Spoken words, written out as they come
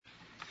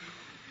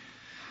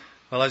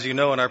Well, as you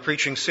know, in our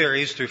preaching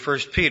series through 1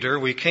 Peter,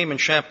 we came in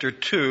chapter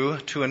 2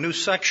 to a new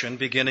section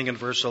beginning in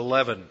verse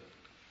 11.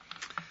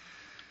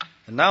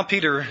 And now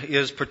Peter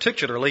is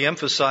particularly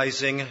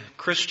emphasizing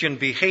Christian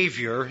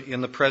behavior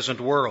in the present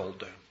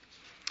world.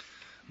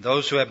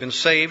 Those who have been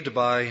saved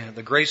by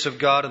the grace of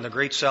God and the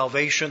great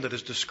salvation that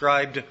is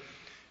described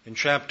in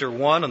chapter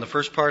 1 and the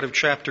first part of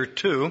chapter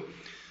 2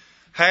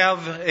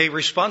 have a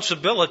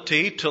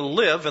responsibility to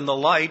live in the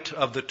light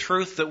of the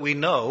truth that we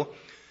know,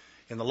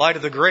 in the light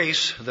of the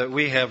grace that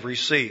we have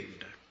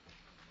received.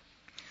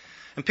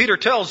 And Peter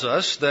tells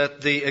us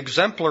that the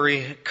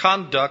exemplary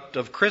conduct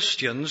of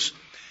Christians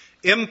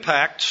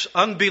impacts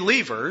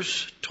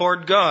unbelievers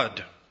toward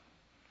God.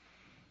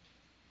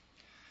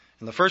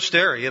 And the first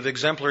area of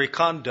exemplary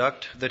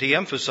conduct that he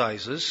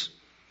emphasizes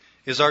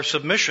is our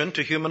submission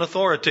to human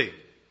authority.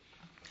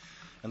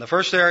 And the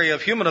first area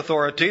of human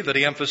authority that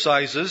he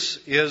emphasizes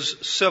is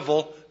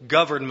civil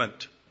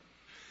government.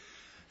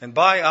 And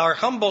by our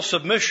humble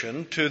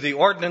submission to the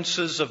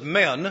ordinances of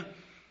men,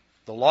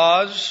 the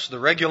laws, the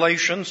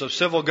regulations of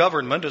civil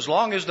government, as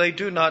long as they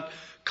do not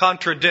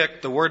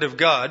contradict the Word of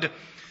God,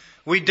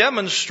 we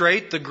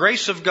demonstrate the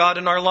grace of God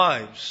in our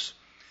lives,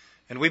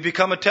 and we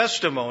become a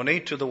testimony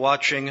to the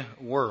watching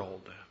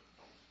world.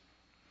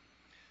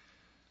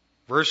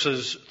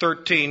 Verses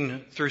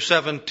 13 through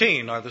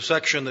 17 are the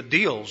section that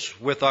deals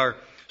with our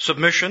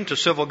submission to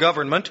civil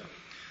government,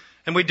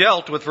 and we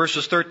dealt with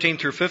verses 13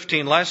 through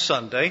 15 last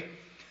Sunday.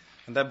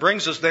 And that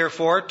brings us,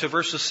 therefore, to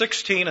verses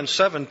 16 and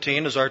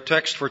 17 as our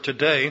text for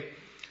today,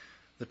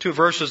 the two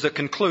verses that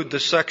conclude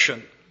this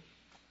section.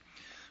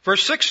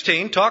 Verse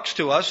 16 talks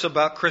to us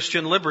about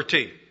Christian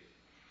liberty.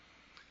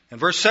 And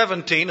verse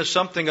 17 is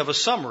something of a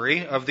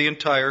summary of the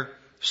entire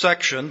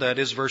section, that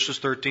is verses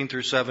 13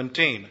 through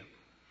 17.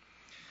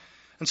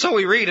 And so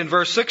we read in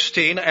verse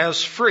 16,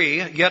 "As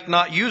free, yet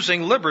not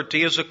using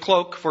liberty as a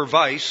cloak for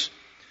vice,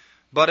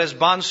 but as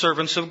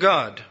bondservants of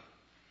God.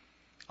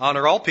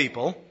 Honor all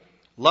people,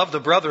 love the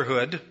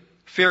brotherhood,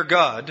 fear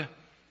God,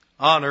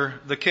 honor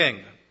the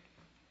king."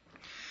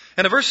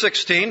 And in verse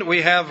 16,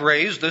 we have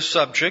raised this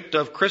subject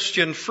of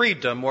Christian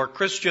freedom or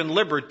Christian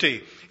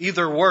liberty.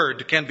 Either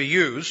word can be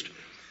used,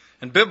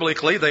 and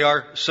biblically they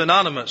are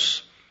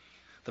synonymous.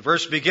 The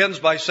verse begins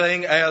by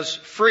saying "as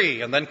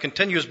free," and then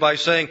continues by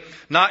saying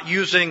 "not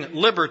using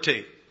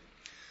liberty."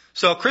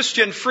 So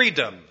Christian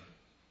freedom,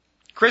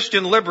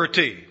 Christian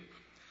liberty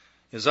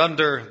is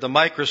under the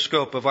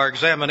microscope of our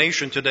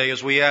examination today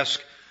as we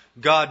ask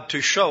God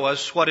to show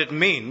us what it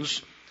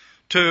means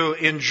to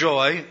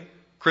enjoy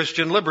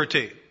Christian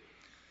liberty.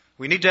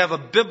 We need to have a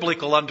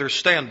biblical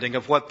understanding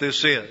of what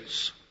this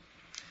is.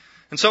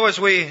 And so as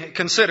we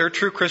consider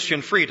true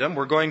Christian freedom,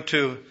 we're going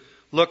to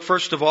look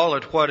first of all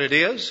at what it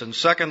is, and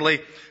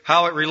secondly,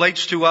 how it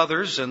relates to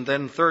others, and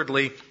then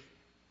secondly,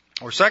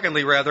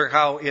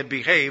 how it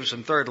behaves,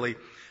 and thirdly,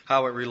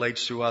 how it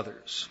relates to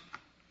others.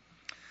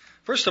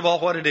 First of all,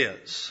 what it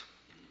is.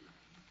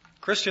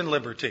 Christian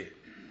liberty.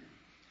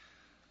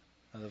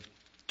 A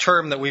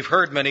term that we've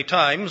heard many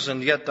times,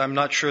 and yet I'm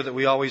not sure that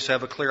we always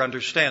have a clear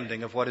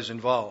understanding of what is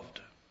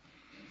involved.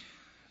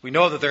 We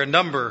know that there are a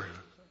number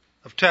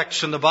of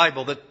texts in the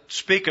Bible that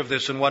speak of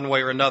this in one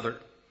way or another.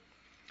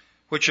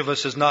 Which of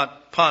us has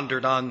not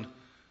pondered on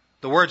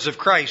the words of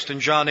Christ in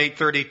John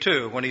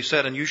 8:32 when he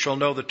said, "And you shall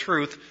know the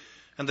truth,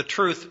 and the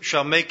truth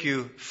shall make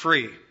you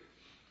free."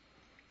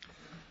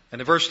 And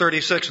in verse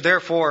 36,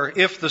 "Therefore,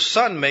 if the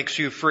Son makes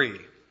you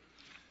free,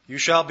 you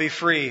shall be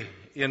free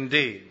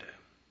indeed."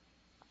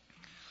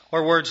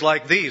 Or words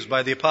like these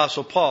by the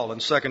Apostle Paul in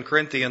 2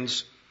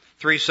 Corinthians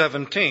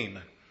 3:17.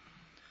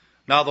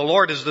 "Now the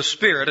Lord is the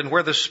Spirit, and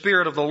where the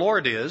Spirit of the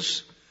Lord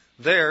is,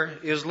 there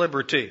is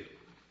liberty."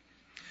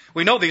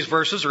 We know these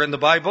verses are in the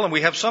Bible, and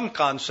we have some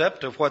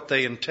concept of what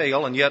they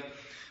entail, and yet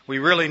we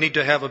really need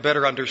to have a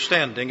better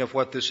understanding of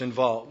what this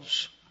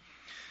involves.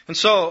 And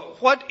so,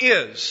 what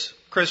is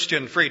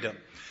Christian freedom?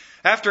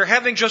 After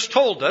having just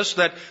told us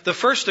that the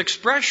first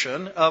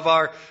expression of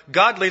our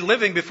godly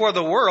living before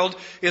the world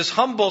is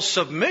humble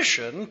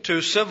submission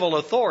to civil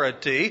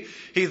authority,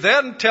 he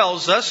then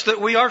tells us that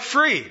we are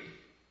free.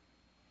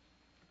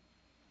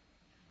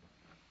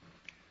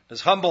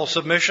 Does humble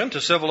submission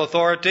to civil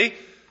authority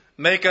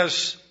make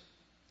us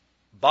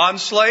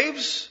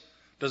bondslaves?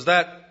 Does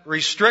that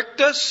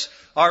restrict us?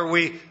 Are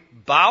we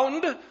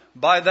bound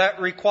by that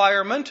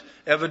requirement?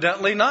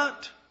 Evidently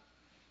not.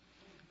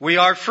 We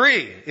are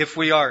free if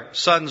we are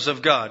sons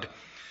of God.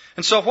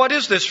 And so what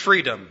is this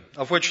freedom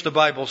of which the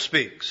Bible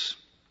speaks?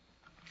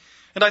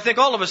 And I think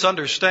all of us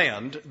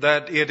understand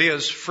that it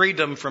is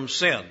freedom from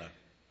sin.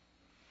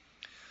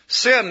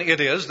 Sin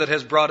it is that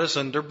has brought us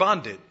under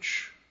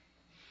bondage.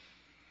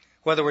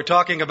 Whether we're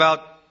talking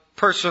about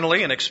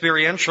personally and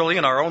experientially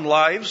in our own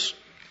lives,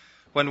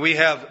 when we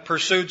have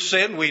pursued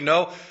sin, we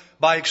know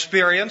by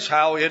experience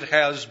how it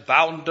has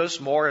bound us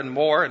more and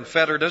more and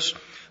fettered us.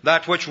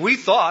 That which we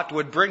thought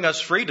would bring us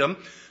freedom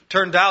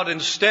turned out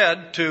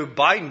instead to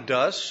bind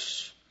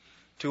us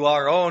to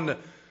our own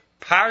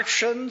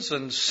passions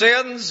and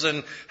sins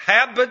and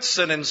habits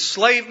and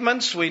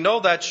enslavements. We know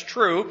that's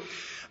true.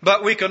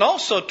 But we can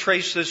also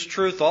trace this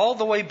truth all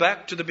the way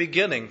back to the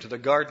beginning, to the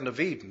Garden of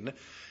Eden,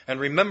 and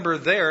remember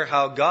there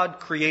how God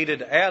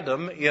created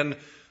Adam in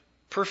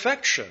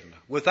perfection,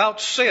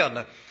 without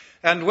sin,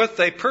 and with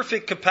a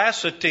perfect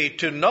capacity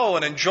to know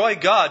and enjoy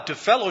God, to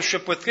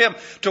fellowship with Him,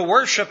 to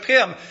worship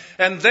Him.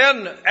 And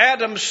then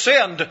Adam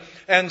sinned,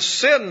 and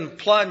sin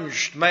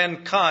plunged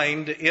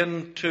mankind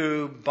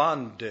into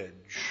bondage.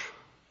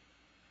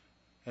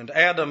 And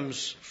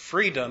Adam's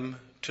freedom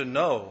to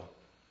know,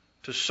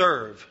 to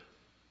serve,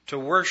 to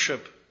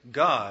worship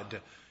God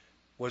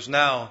was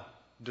now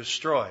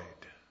destroyed.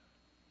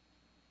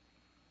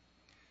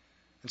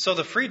 And so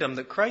the freedom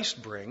that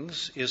Christ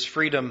brings is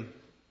freedom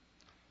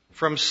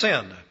from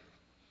sin.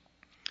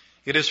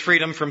 It is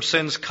freedom from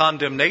sin's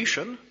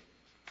condemnation.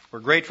 We're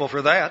grateful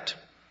for that.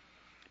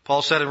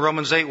 Paul said in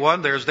Romans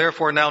 8:1, "There is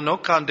therefore now no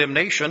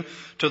condemnation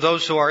to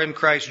those who are in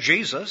Christ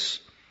Jesus."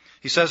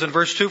 He says in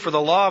verse 2, "For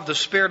the law of the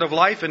Spirit of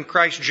life in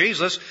Christ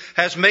Jesus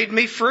has made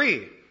me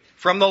free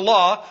from the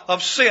law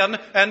of sin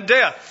and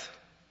death."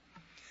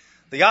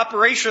 The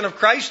operation of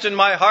Christ in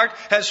my heart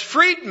has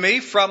freed me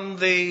from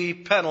the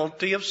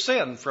penalty of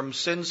sin, from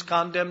sin's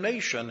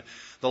condemnation,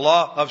 the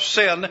law of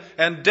sin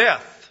and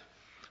death,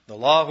 the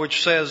law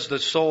which says, "The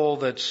soul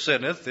that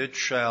sinneth, it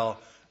shall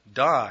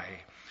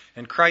die."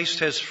 And Christ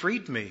has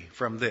freed me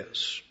from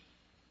this.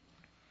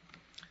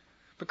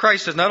 But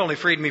Christ has not only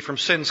freed me from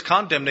sin's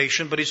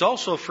condemnation, but He's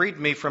also freed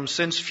me from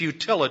sin's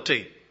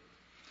futility,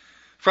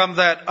 from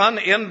that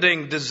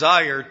unending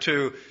desire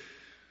to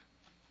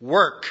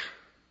work,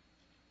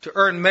 to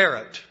earn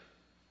merit,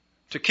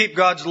 to keep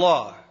God's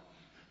law,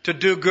 to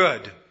do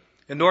good,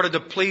 in order to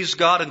please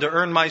God and to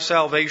earn my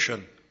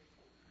salvation.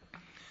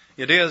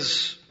 It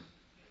is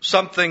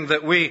something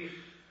that we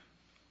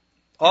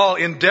all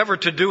endeavor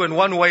to do in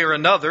one way or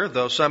another,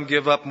 though some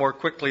give up more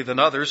quickly than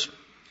others.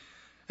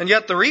 And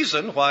yet the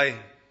reason why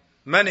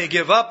many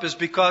give up is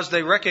because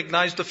they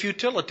recognize the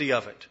futility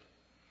of it.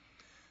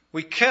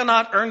 We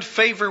cannot earn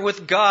favor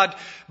with God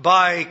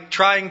by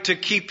trying to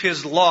keep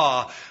His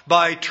law,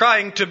 by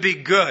trying to be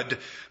good,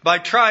 by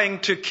trying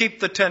to keep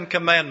the 10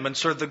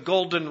 Commandments or the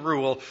Golden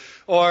Rule,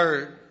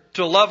 or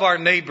to love our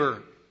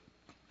neighbor,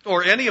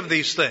 or any of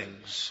these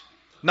things.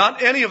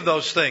 Not any of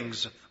those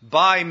things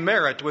by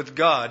merit with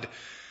God.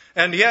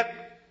 And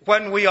yet,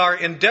 when we are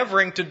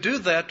endeavoring to do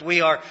that,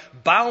 we are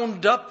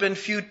bound up in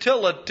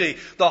futility.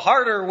 The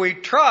harder we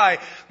try,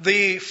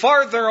 the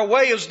farther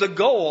away is the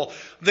goal.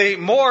 The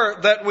more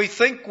that we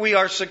think we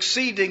are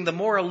succeeding, the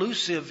more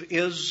elusive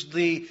is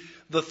the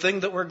thing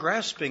that we're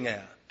grasping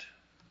at.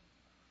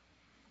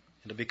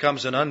 And it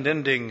becomes an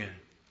unending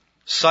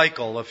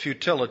cycle of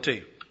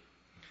futility.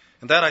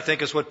 And that, I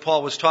think, is what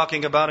Paul was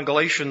talking about in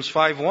Galatians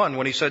 5:1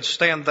 when he said,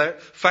 "Stand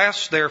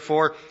fast,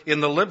 therefore,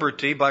 in the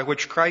liberty by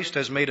which Christ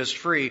has made us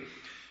free,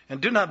 and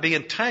do not be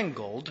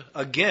entangled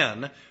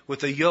again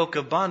with a yoke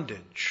of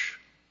bondage."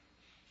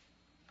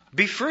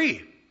 Be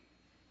free.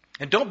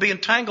 And don't be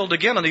entangled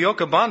again in the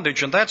yoke of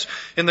bondage. And that's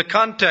in the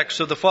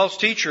context of the false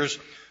teachers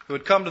who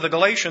had come to the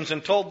Galatians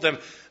and told them,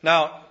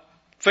 now,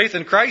 faith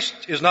in Christ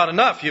is not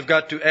enough. You've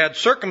got to add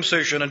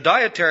circumcision and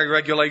dietary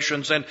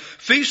regulations and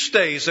feast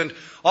days and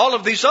all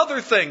of these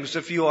other things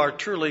if you are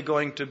truly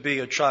going to be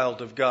a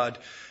child of God.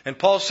 And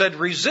Paul said,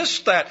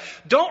 resist that.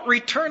 Don't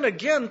return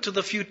again to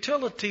the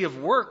futility of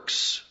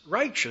works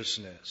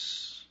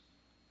righteousness.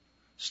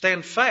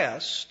 Stand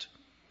fast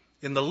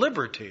in the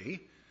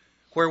liberty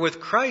wherewith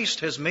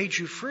Christ has made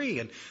you free.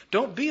 And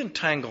don't be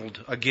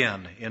entangled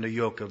again in a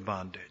yoke of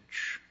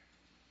bondage.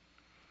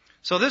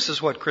 So this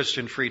is what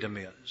Christian freedom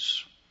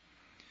is.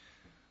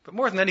 But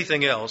more than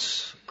anything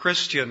else,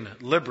 Christian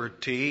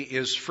liberty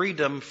is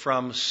freedom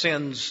from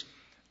sin's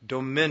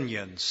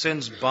dominion,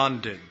 sin's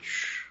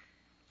bondage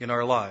in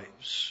our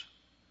lives.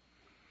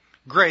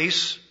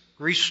 Grace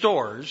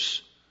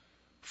restores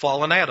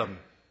fallen Adam.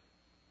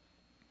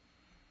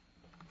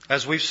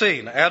 As we've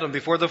seen, Adam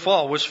before the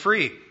fall was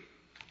free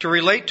to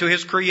relate to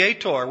his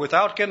Creator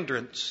without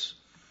hindrance,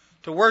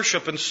 to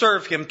worship and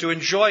serve Him, to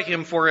enjoy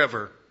Him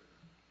forever.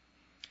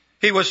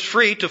 He was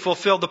free to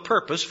fulfill the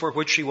purpose for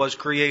which he was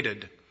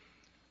created.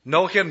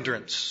 No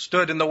hindrance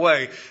stood in the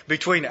way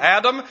between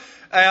Adam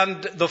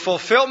and the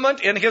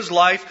fulfillment in his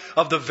life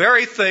of the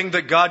very thing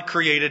that God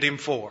created him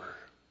for.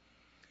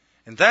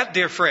 And that,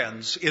 dear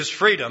friends, is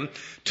freedom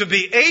to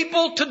be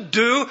able to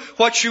do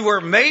what you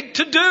were made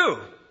to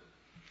do.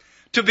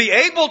 To be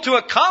able to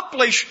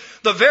accomplish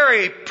the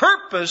very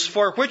purpose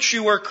for which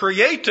you were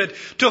created,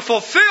 to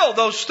fulfill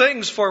those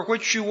things for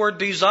which you were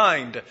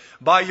designed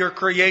by your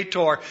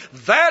Creator.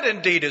 That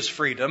indeed is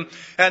freedom.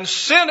 And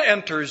sin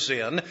enters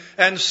in,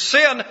 and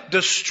sin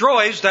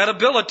destroys that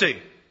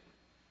ability.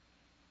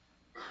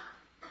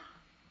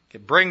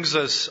 It brings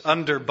us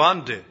under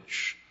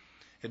bondage.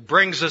 It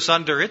brings us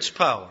under its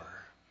power.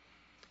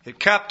 It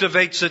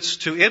captivates us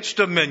to its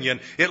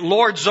dominion. It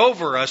lords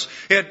over us.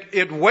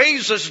 It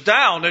weighs us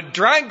down. It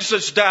drags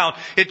us down.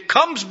 It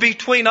comes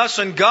between us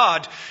and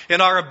God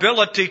in our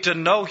ability to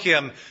know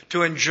Him,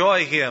 to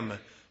enjoy Him,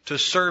 to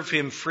serve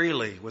Him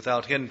freely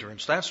without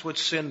hindrance. That's what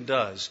sin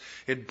does.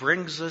 It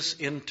brings us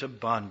into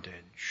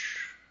bondage.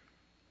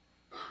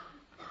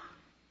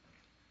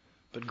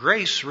 But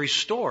grace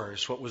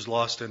restores what was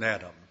lost in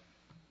Adam.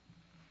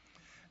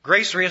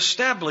 Grace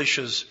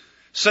reestablishes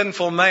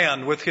sinful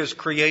man with his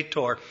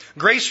Creator.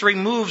 Grace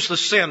removes the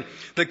sin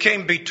that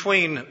came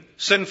between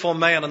sinful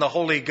man and the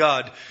holy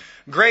God.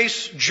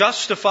 Grace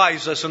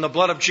justifies us in the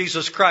blood of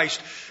Jesus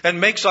Christ and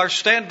makes our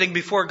standing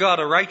before God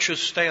a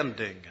righteous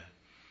standing.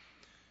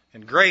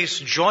 And grace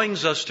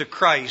joins us to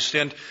Christ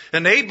and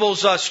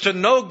enables us to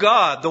know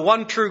God, the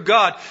one true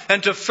God,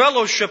 and to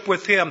fellowship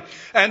with Him,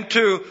 and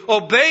to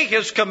obey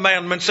His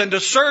commandments, and to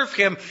serve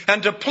Him,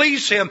 and to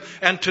please Him,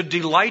 and to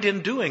delight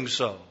in doing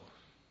so.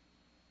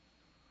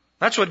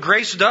 That's what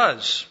grace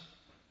does.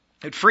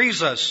 It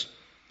frees us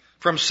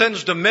from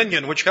sin's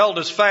dominion, which held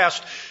us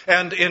fast,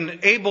 and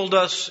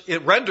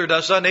it rendered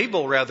us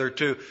unable,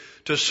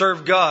 to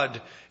serve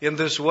God in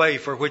this way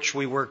for which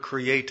we were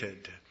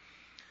created.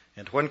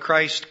 And when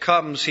Christ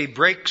comes, He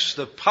breaks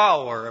the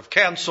power of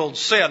canceled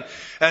sin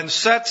and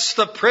sets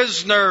the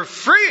prisoner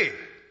free.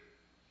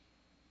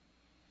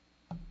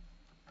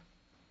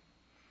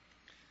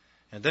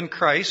 And then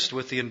Christ,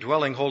 with the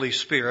indwelling Holy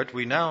Spirit,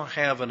 we now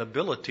have an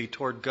ability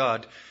toward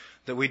God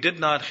that we did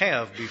not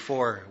have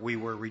before we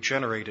were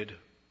regenerated.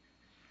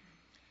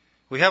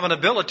 We have an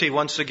ability,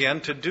 once again,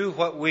 to do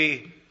what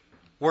we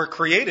were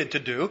created to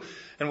do,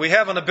 and we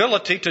have an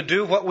ability to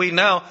do what we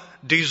now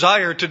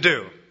desire to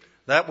do.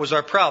 That was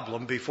our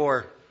problem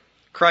before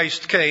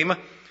Christ came,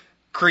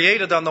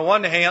 created on the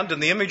one hand in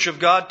the image of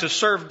God to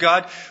serve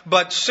God,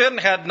 but sin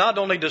had not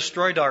only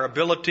destroyed our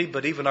ability,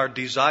 but even our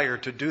desire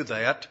to do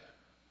that.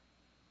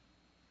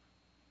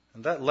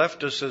 And that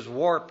left us as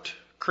warped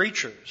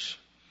creatures,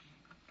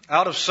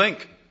 out of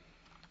sync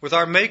with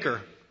our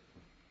Maker,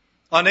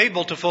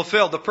 unable to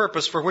fulfill the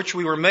purpose for which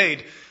we were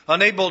made,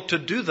 unable to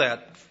do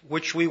that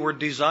which we were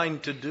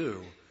designed to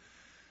do.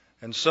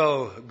 And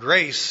so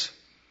grace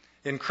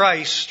in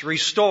Christ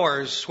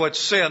restores what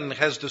sin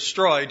has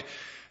destroyed,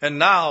 and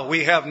now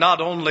we have not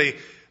only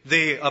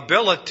the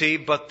ability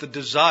but the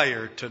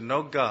desire to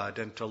know God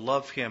and to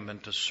love Him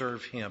and to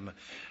serve Him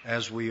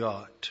as we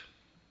ought.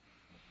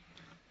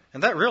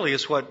 And that really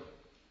is what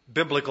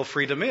biblical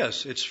freedom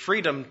is. It's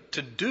freedom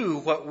to do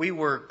what we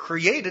were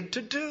created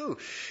to do.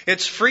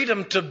 It's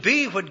freedom to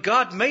be what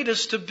God made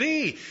us to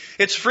be.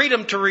 It's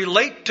freedom to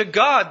relate to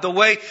God the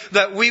way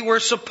that we were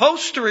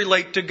supposed to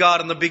relate to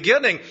God in the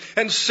beginning.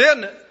 And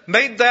sin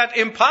made that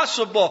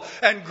impossible.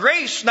 And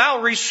grace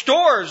now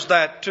restores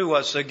that to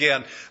us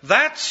again.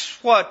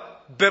 That's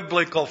what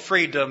biblical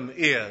freedom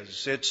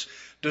is. It's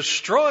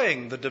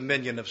destroying the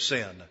dominion of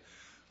sin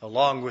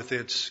along with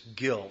its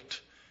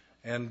guilt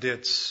and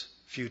its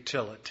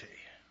futility.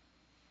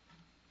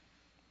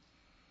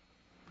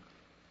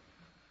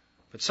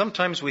 But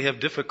sometimes we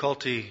have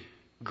difficulty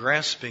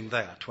grasping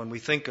that. When we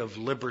think of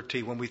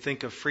liberty, when we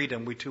think of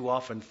freedom, we too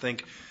often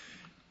think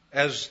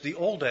as the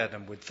old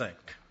Adam would think.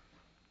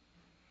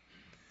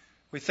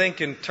 We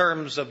think in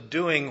terms of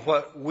doing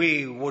what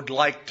we would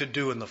like to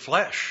do in the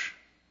flesh,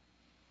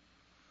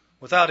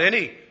 without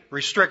any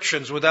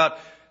restrictions, without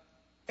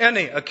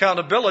any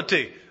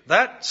accountability.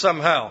 That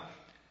somehow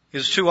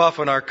is too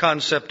often our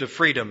concept of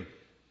freedom.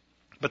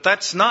 But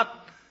that's not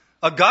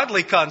a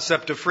godly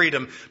concept of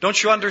freedom.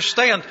 Don't you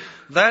understand?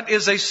 That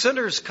is a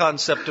sinner's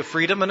concept of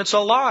freedom, and it's a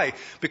lie.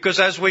 Because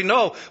as we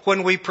know,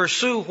 when we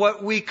pursue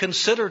what we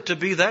consider to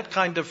be that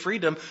kind of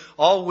freedom,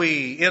 all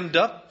we end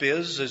up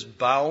is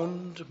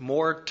bound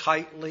more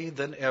tightly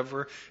than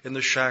ever in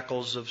the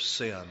shackles of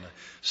sin.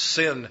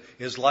 Sin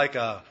is like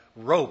a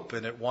rope,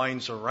 and it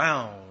winds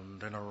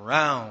around and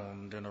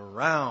around and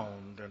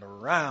around and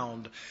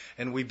around,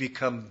 and we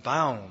become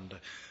bound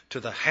to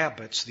the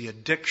habits, the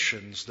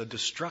addictions, the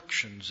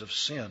destructions of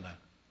sin.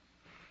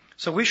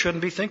 So we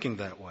shouldn't be thinking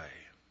that way.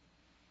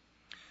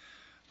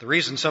 The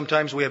reason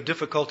sometimes we have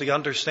difficulty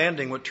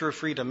understanding what true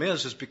freedom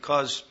is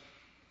because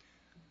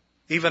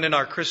even in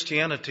our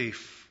Christianity,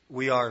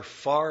 we are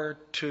far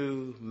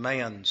too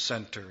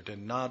man-centered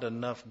and not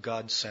enough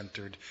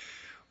God-centered.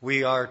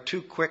 We are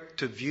too quick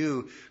to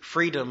view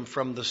freedom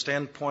from the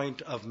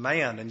standpoint of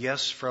man, and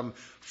yes, from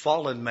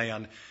fallen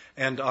man,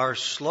 and are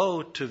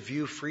slow to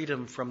view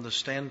freedom from the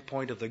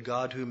standpoint of the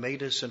God who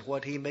made us and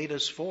what He made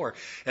us for,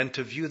 and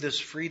to view this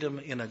freedom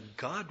in a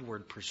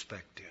Godward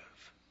perspective.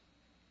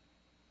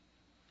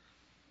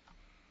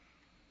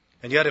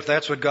 And yet, if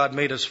that's what God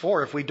made us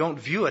for, if we don't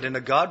view it in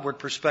a Godward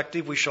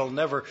perspective, we shall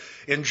never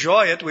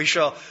enjoy it. We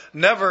shall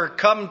never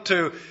come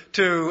to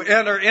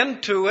enter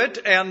into it,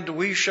 and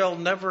we shall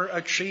never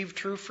achieve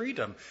true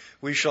freedom.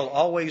 We shall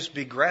always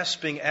be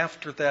grasping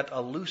after that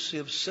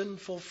elusive,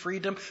 sinful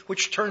freedom,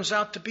 which turns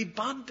out to be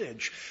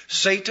bondage.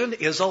 Satan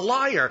is a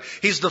liar.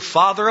 He's the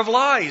father of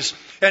lies,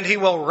 and he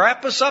will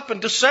wrap us up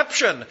in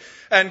deception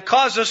and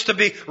cause us to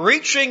be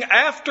reaching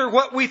after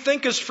what we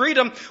think is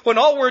freedom when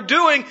all we're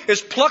doing is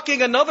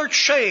plucking another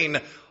chain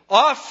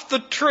off the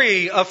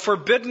tree of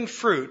forbidden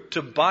fruit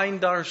to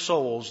bind our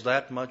souls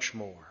that much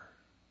more.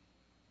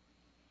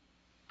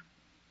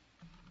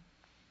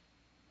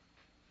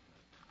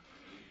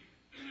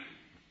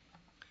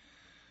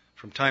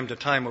 From time to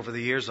time over the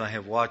years, I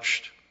have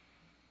watched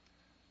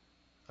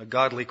a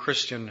godly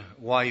Christian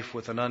wife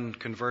with an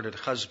unconverted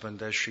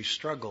husband as she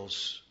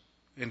struggles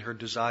in her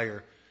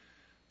desire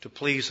to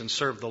please and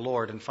serve the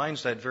Lord and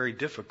finds that very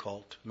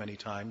difficult many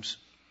times.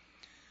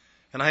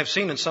 And I have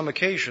seen in some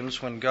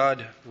occasions when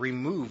God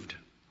removed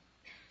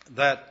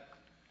that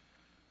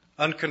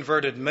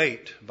unconverted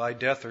mate by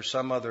death or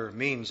some other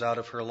means out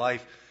of her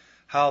life,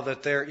 how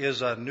that there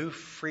is a new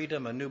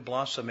freedom, a new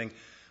blossoming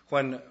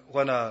when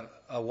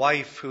a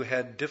wife who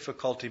had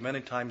difficulty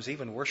many times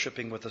even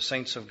worshiping with the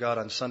saints of God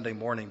on Sunday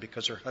morning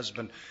because her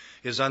husband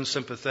is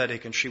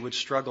unsympathetic and she would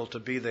struggle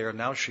to be there.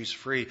 Now she's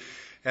free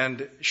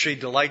and she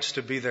delights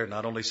to be there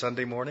not only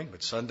Sunday morning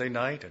but Sunday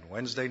night and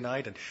Wednesday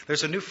night. And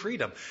there's a new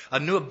freedom, a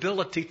new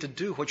ability to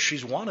do what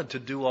she's wanted to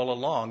do all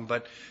along,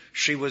 but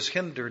she was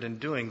hindered in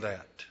doing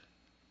that.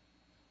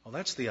 Well,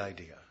 that's the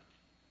idea.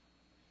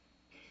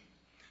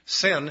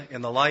 Sin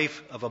in the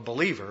life of a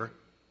believer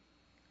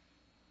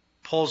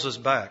pulls us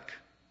back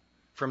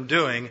from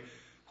doing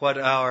what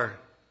our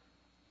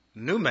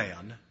new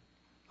man,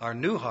 our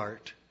new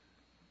heart,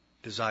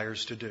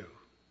 desires to do.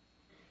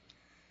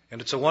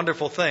 And it's a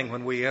wonderful thing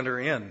when we enter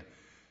in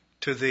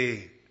to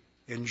the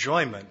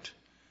enjoyment,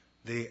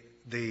 the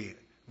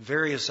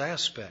various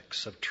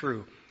aspects of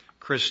true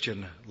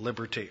Christian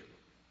liberty.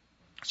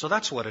 So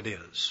that's what it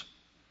is.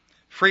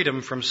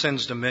 Freedom from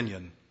sin's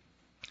dominion.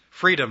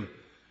 Freedom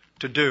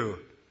to do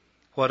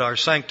what our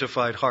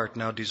sanctified heart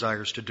now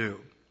desires to do.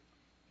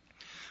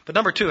 But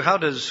number two, how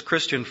does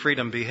Christian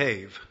freedom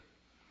behave?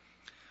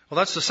 Well,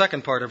 that's the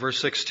second part of verse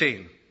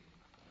 16.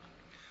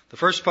 The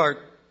first part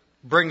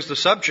brings the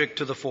subject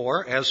to the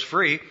fore as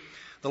free.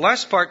 The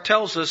last part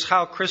tells us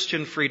how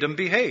Christian freedom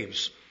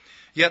behaves,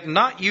 yet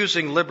not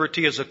using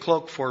liberty as a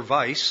cloak for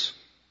vice,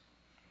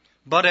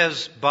 but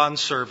as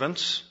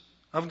bondservants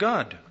of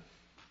God.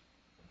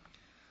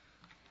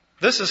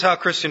 This is how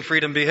Christian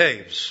freedom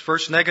behaves.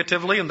 First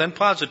negatively and then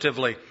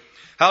positively.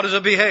 How does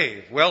it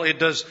behave? Well, it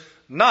does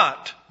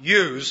not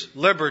use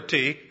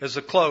liberty as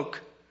a cloak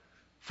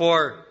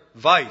for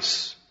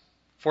vice,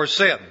 for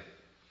sin.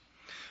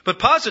 But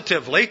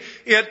positively,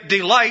 it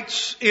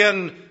delights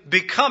in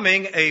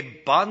becoming a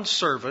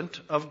bondservant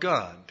of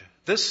God.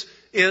 This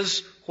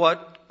is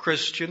what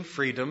Christian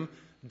freedom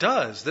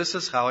does. This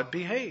is how it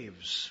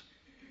behaves.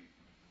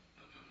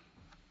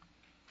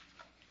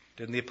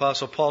 Didn't the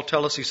Apostle Paul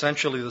tell us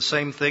essentially the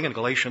same thing in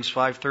Galatians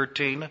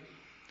 5:13?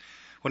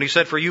 When he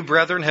said, "For you,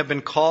 brethren, have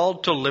been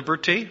called to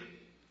liberty.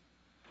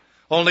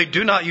 Only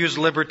do not use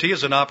liberty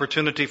as an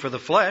opportunity for the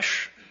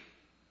flesh,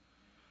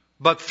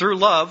 but through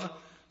love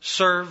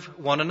serve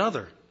one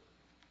another."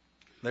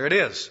 There it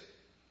is.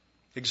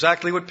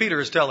 Exactly what Peter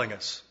is telling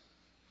us.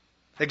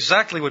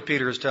 Exactly what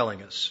Peter is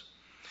telling us.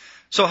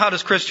 So how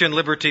does Christian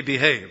liberty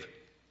behave?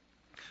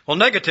 Well,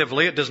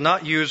 negatively, it does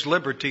not use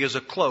liberty as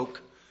a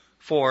cloak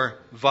for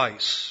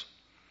vice.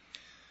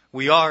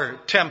 We are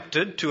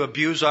tempted to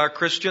abuse our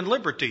Christian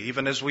liberty,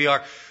 even as we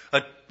are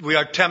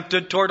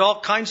tempted toward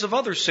all kinds of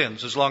other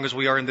sins as long as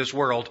we are in this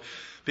world.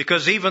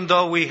 Because even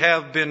though we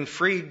have been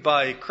freed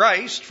by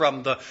Christ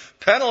from the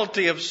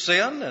penalty of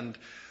sin and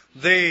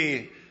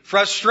the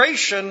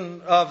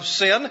frustration of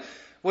sin,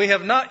 we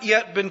have not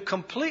yet been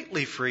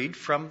completely freed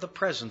from the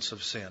presence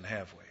of sin,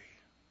 have we?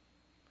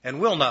 And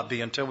will not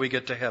be until we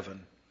get to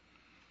heaven.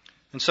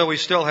 And so we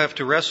still have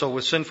to wrestle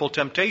with sinful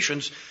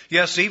temptations.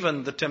 Yes,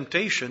 even the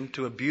temptation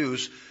to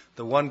abuse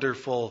the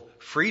wonderful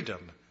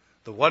freedom,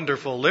 the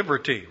wonderful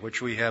liberty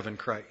which we have in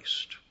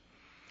Christ.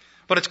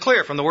 But it's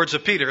clear from the words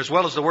of Peter as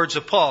well as the words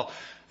of Paul,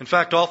 in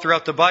fact all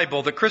throughout the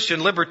Bible, that Christian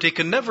liberty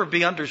can never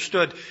be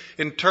understood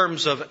in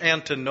terms of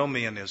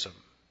antinomianism.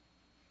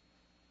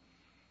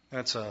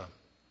 That's a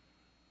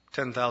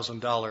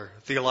 $10,000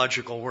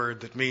 theological word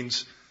that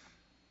means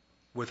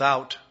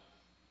without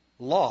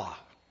law,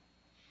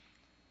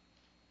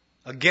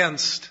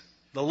 against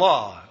the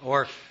law,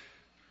 or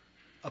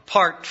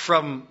apart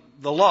from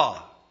the law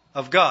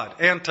of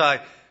God,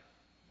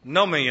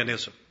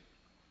 antinomianism.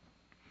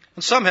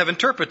 And some have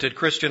interpreted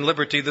Christian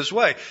liberty this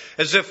way,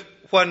 as if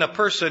when a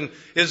person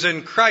is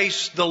in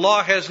Christ, the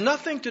law has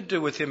nothing to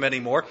do with him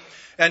anymore,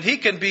 and he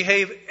can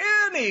behave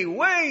any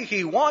way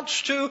he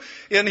wants to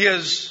in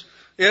his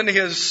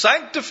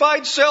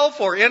sanctified self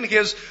or in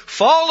his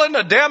fallen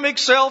Adamic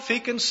self. He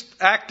can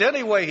act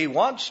any way he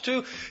wants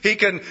to. He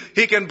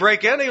can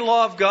break any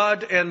law of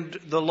God, and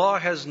the law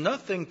has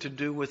nothing to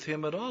do with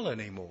him at all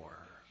anymore.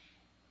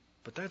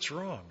 But that's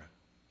wrong.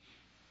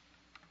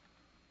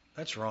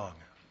 That's wrong.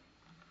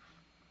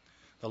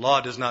 The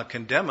law does not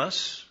condemn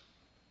us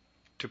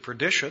to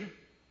perdition,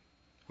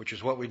 which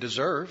is what we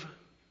deserve.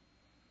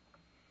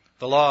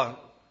 The law,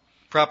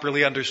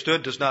 properly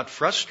understood, does not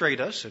frustrate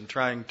us in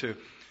trying to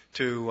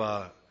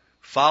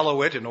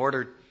follow it in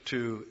order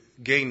to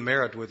gain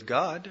merit with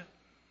God.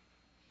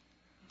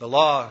 The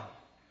law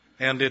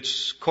and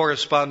its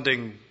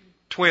corresponding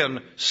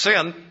twin,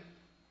 sin,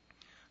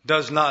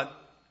 does not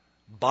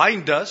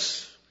bind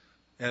us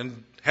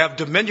and have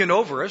dominion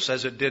over us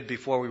as it did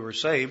before we were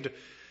saved,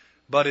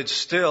 but it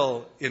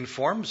still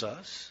informs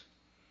us.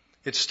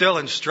 It still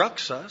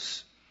instructs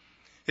us.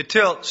 It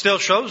still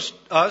shows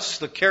us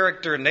the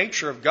character and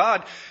nature of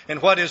God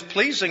and what is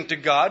pleasing to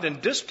God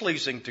and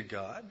displeasing to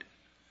God.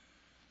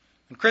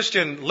 And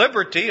Christian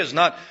liberty is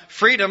not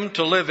freedom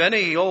to live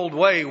any old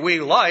way we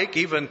like,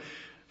 even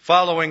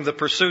following the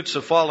pursuits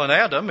of fallen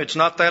Adam. It's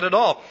not that at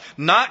all.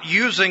 Not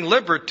using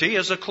liberty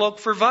as a cloak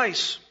for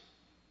vice.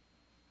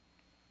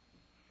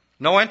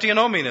 No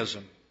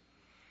antinomianism,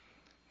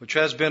 which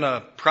has been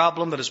a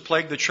problem that has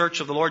plagued the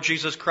Church of the Lord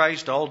Jesus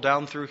Christ all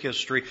down through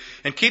history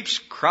and keeps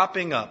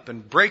cropping up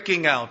and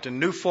breaking out in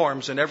new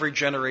forms in every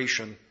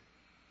generation.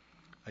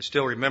 I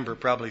still remember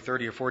probably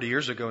 30 or 40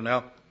 years ago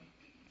now,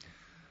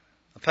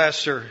 a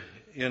pastor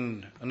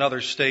in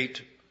another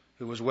state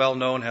who was well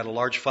known, had a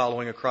large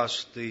following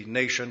across the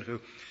nation, who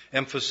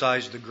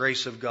emphasized the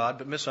grace of God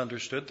but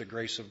misunderstood the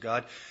grace of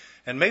God,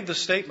 and made the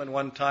statement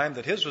one time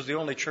that his was the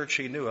only church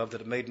he knew of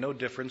that it made no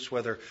difference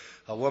whether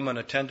a woman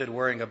attended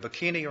wearing a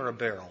bikini or a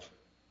barrel.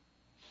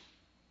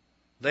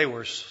 They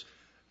were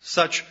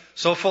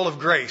so full of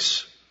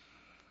grace.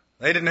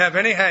 They didn't have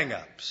any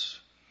hang-ups.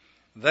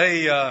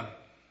 They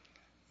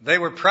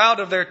were proud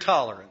of their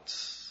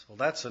tolerance. Well,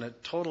 that's a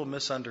total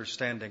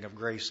misunderstanding of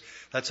grace.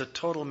 That's a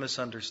total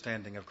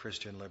misunderstanding of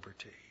Christian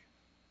liberty.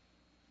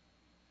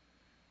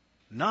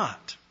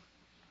 Not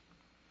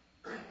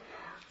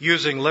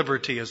using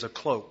liberty as a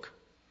cloak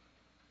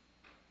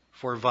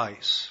for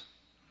vice.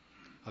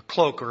 A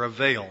cloak or a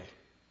veil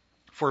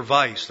for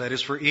vice, that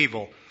is for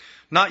evil.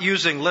 Not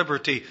using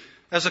liberty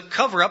as a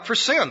cover-up for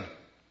sin.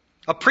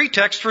 A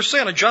pretext for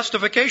sin, a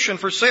justification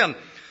for sin.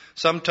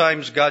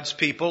 Sometimes God's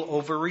people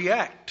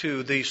overreact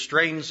to the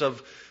strains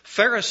of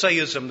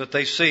Pharisaism that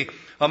they see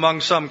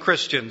among some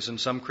Christians, and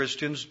some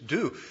Christians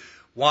do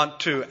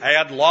want to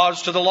add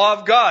laws to the law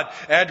of God,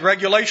 add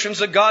regulations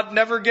that God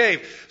never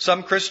gave.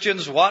 Some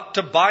Christians want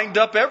to bind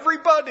up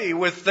everybody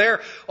with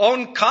their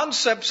own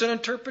concepts and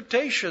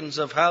interpretations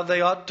of how they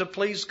ought to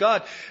please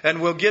God,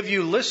 and will give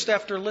you list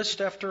after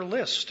list after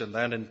list, and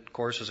that, of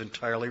course, is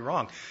entirely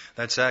wrong.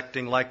 That's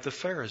acting like the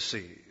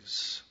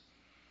Pharisees.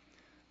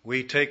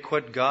 We take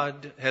what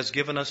God has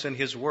given us in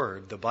His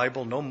Word, the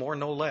Bible, no more,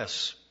 no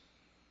less.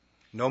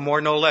 No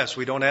more, no less.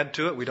 We don't add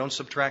to it. We don't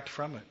subtract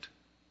from it.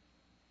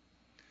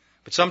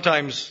 But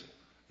sometimes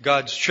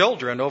God's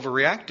children,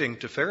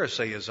 overreacting to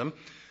Pharisaism,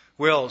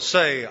 will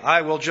say,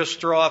 I will just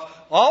throw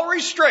off all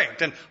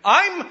restraint, and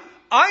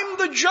I'm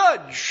the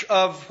judge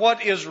of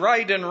what is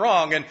right and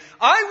wrong, and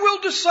I will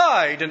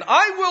decide, and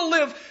I will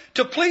live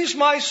to please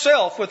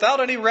myself without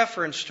any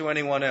reference to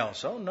anyone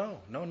else. Oh,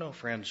 no,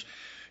 friends.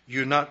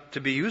 You're not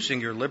to be using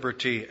your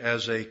liberty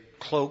as a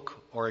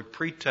cloak or a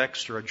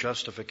pretext or a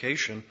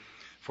justification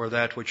for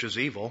that which is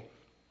evil.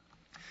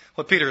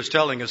 What Peter is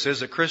telling us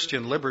is that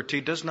Christian liberty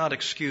does not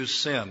excuse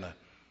sin.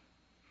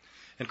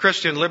 And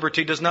Christian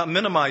liberty does not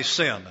minimize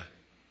sin.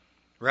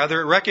 Rather,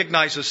 it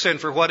recognizes sin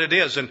for what it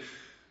is. And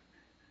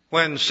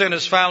when sin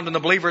is found in the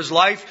believer's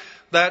life,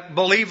 that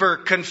believer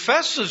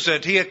confesses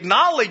it. He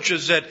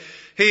acknowledges it.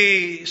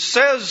 He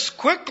says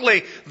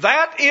quickly,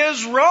 that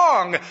is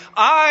wrong.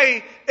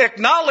 I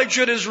acknowledge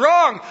it is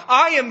wrong.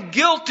 I am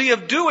guilty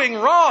of doing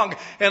wrong.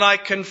 And I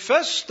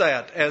confess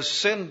that as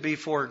sin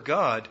before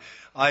God.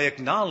 I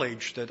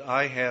acknowledge that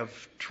I have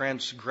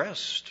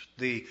transgressed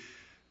the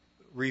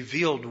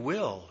revealed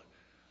will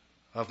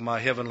of my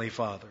Heavenly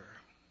Father.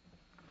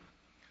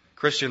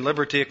 Christian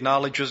liberty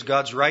acknowledges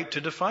God's right to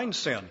define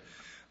sin.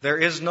 There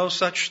is no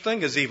such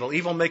thing as evil.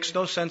 Evil makes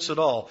no sense at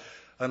all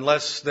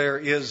unless there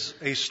is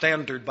a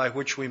standard by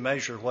which we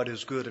measure what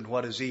is good and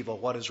what is evil,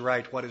 what is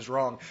right, what is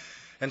wrong.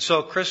 And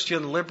so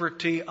Christian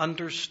liberty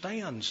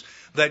understands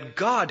that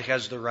God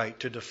has the right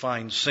to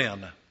define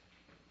sin.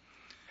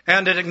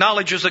 And it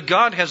acknowledges that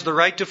God has the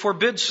right to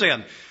forbid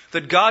sin,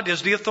 that God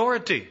is the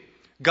authority.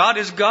 God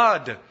is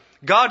God.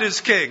 God is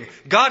king.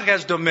 God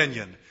has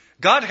dominion.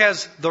 God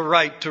has the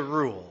right to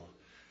rule.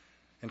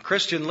 And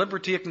Christian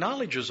liberty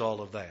acknowledges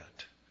all of that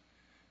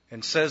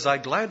and says, I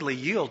gladly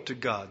yield to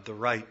God the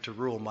right to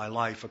rule my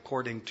life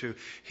according to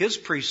His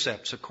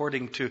precepts,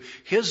 according to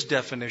His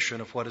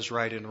definition of what is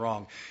right and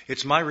wrong.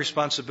 It's my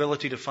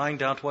responsibility to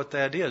find out what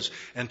that is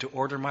and to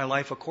order my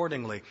life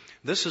accordingly.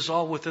 This is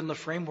all within the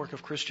framework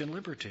of Christian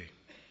liberty.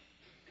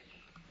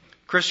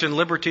 Christian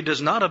liberty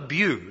does not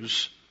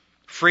abuse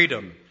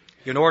freedom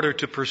in order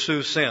to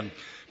pursue sin.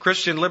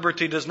 Christian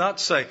liberty does not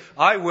say,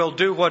 I will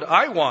do what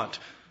I want.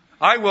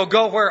 I will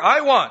go where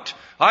I want.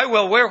 I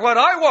will wear what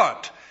I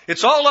want.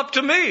 It's all up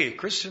to me.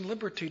 Christian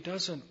liberty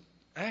doesn't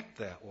act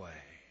that way.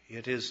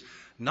 It is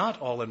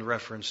not all in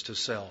reference to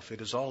self.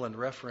 It is all in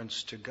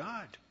reference to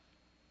God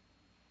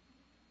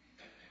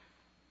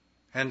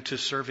and to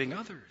serving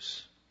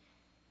others.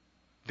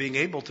 Being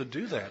able to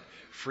do that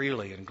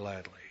freely and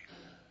gladly.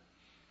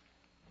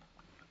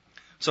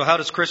 So how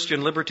does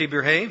Christian liberty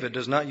behave? It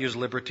does not use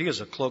liberty as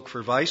a cloak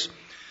for vice,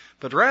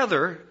 but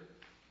rather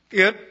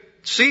it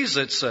sees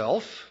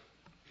itself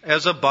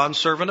as a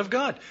bondservant of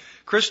God.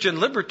 Christian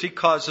liberty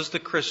causes the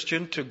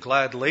Christian to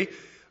gladly,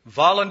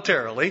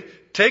 voluntarily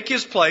take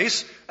his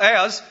place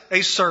as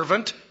a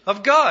servant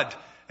of God,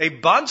 a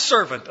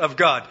bondservant of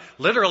God,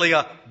 literally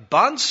a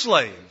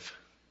bondslave,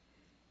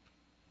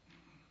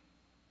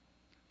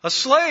 a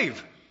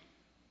slave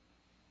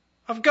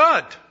of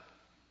God.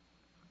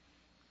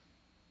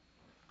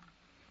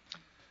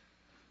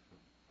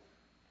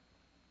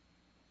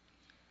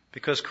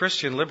 Because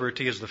Christian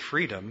liberty is the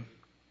freedom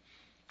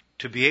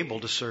to be able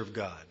to serve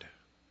God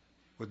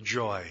with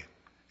joy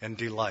and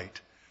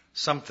delight,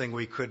 something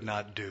we could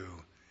not do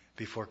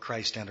before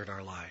Christ entered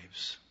our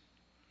lives.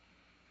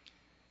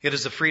 It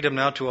is the freedom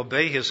now to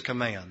obey His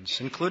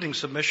commands, including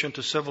submission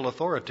to civil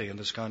authority in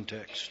this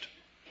context.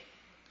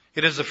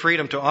 It is the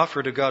freedom to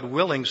offer to God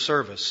willing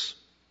service,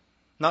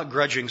 not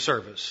grudging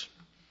service.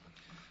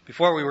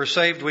 Before we were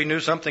saved, we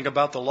knew something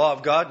about the law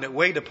of God, and it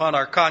weighed upon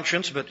our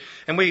conscience,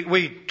 and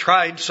we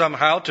tried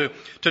somehow to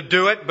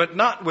do it, but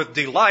not with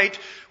delight.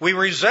 We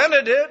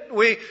resented it.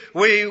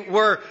 We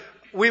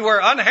were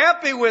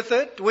unhappy with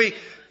it. We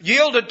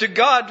yielded to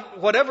God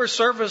whatever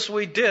service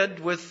we did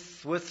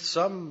with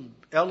some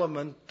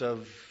element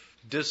of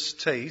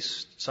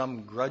distaste,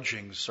 some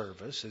grudging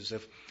service, as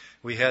if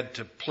we had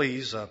to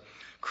please a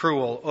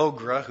cruel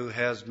ogre who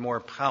has more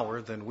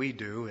power than we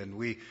do, and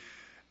we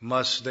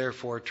must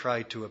therefore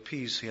try to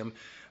appease him.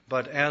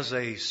 But as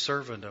a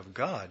servant of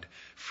God,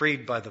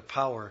 freed by the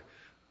power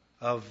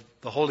of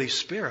the Holy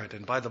Spirit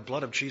and by the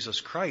blood of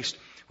Jesus Christ,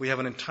 we have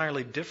an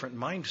entirely different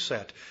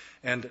mindset.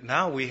 And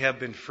now we have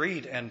been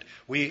freed, and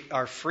we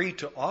are free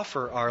to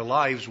offer our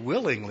lives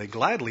willingly,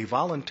 gladly,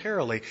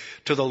 voluntarily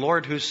to the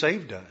Lord who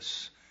saved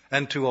us,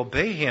 and to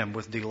obey Him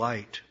with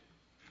delight.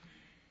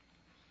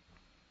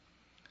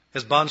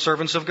 As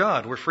bondservants of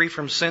God, we're free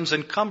from sin's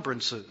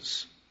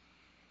encumbrances.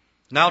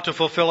 Now to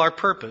fulfill our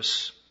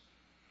purpose.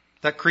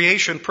 That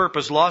creation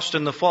purpose lost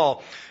in the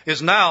fall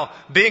is now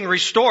being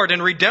restored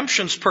in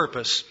redemption's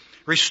purpose.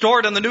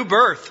 Restored in the new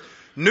birth,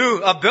 new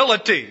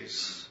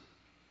abilities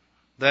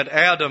that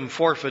Adam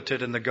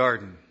forfeited in the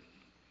garden.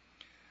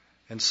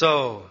 And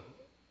so,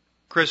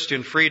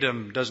 Christian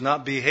freedom does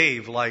not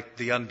behave like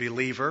the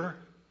unbeliever.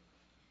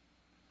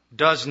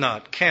 Does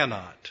not,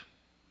 cannot.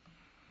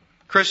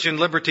 Christian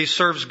liberty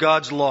serves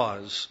God's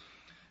laws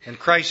and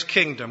Christ's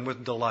kingdom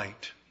with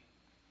delight.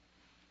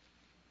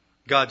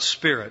 God's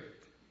Spirit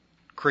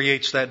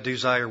creates that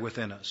desire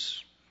within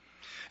us.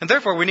 And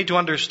therefore we need to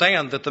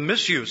understand that the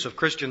misuse of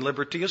Christian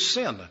liberty is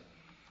sin.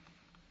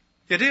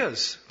 It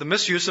is. The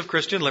misuse of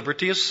Christian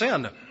liberty is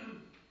sin.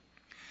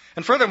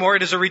 And furthermore,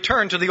 it is a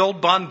return to the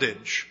old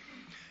bondage.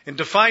 In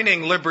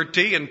defining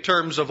liberty in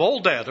terms of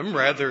old Adam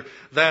rather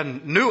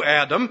than new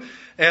Adam,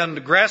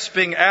 and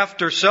grasping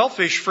after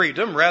selfish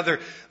freedom rather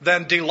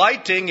than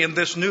delighting in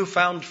this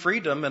newfound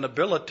freedom and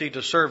ability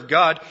to serve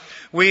God,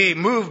 we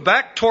move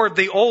back toward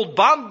the old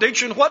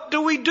bondage. And what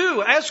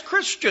do? As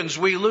Christians,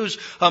 we lose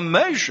a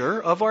measure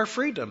of our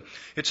freedom.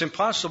 It's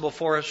impossible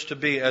for us to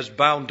be as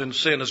bound in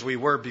sin as we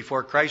were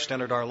before Christ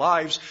entered our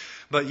lives.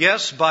 But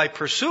yes, by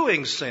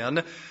pursuing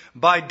sin,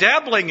 by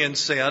dabbling in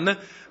sin,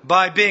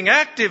 by being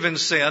active in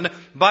sin,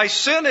 by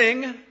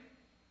sinning,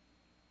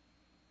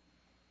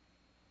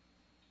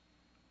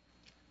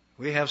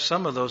 we have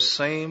some of those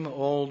same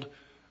old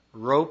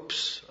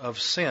ropes of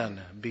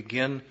sin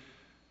begin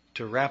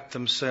to wrap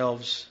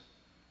themselves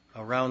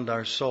around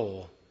our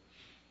soul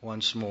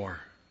once more.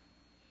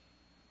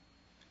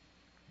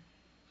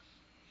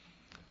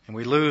 And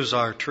we lose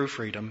our true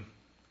freedom.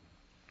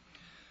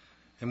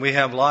 And we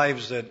have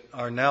lives that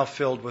are now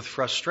filled with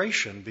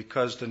frustration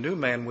because the new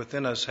man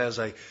within us has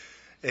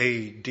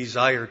a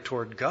desire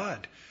toward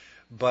God.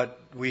 But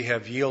we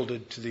have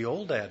yielded to the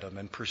old Adam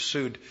and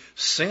pursued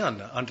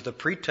sin under the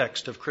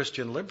pretext of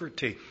Christian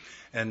liberty.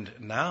 And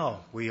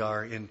now we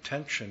are in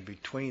tension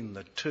between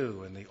the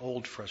two, and the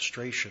old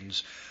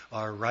frustrations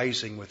are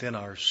rising within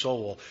our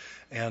soul,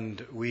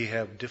 and we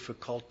have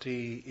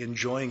difficulty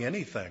enjoying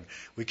anything.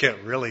 We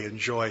can't really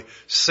enjoy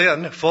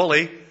sin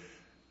fully.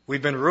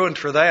 We've been ruined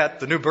for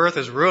that. The new birth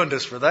has ruined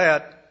us for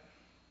that.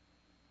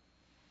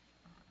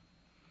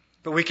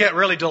 But we can't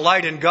really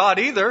delight in God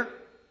either.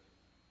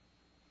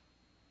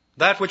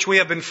 That which we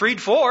have been freed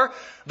for,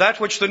 that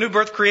which the new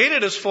birth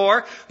created us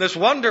for, this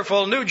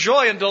wonderful new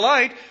joy and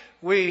delight,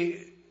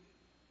 we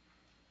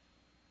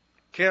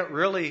can't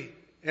really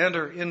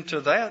enter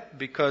into that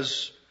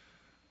because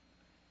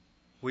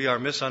we are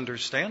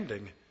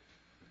misunderstanding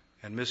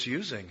and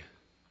misusing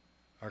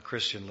our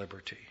Christian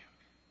liberty.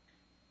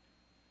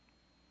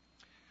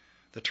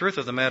 The truth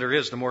of the matter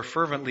is, the more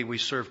fervently we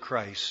serve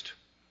Christ,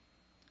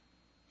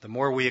 the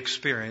more we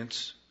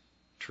experience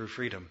true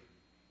freedom.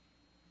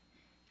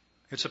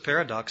 It's a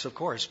paradox, of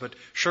course, but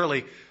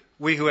surely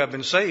we who have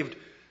been saved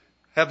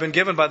have been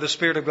given by the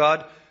Spirit of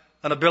God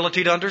an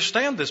ability to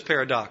understand this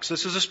paradox.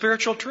 This is a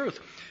spiritual truth.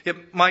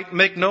 It might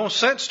make no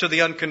sense to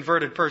the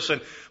unconverted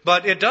person,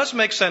 but it does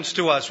make sense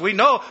to us. We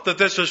know that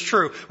this is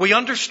true. We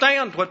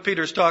understand what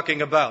Peter's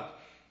talking about.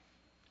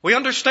 We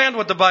understand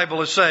what the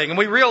Bible is saying, and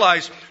we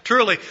realize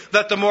truly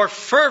that the more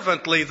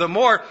fervently, the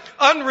more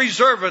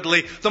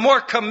unreservedly, the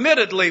more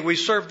committedly we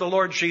serve the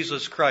Lord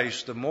Jesus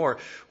Christ, the more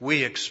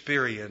we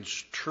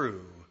experience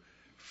true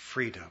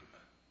freedom.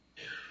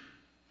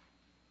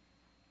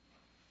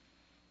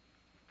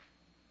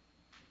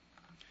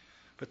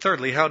 But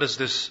thirdly, how does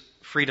this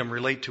freedom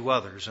relate to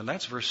others? And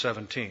that's verse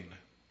 17.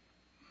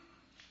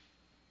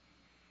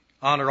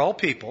 Honor all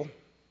people,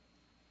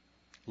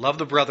 love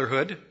the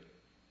brotherhood,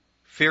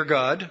 fear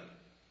God,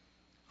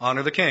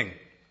 honor the king.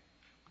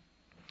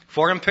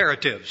 4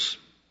 imperatives,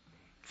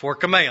 4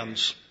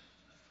 commands.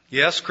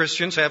 Yes,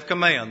 Christians have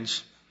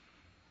commands.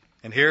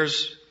 And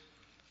here's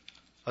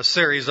a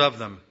series of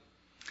them.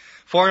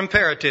 4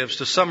 imperatives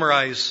to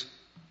summarize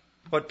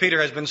what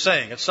Peter has been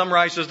saying. It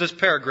summarizes this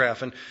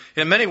paragraph. And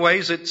in many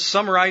ways, it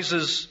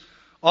summarizes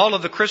all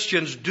of the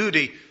Christian's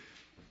duty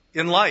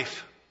in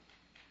life.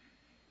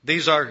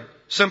 These are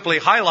simply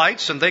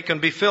highlights and they can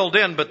be filled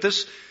in, but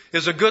this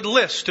is a good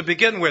list to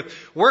begin with.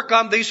 Work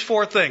on these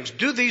 4 things.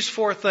 Do these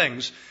 4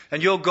 things,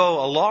 and you'll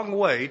go a long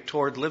way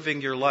toward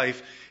living your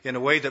life in a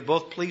way that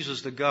both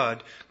pleases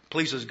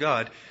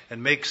God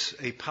and makes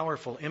a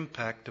powerful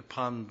impact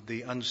upon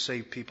the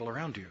unsaved people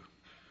around you.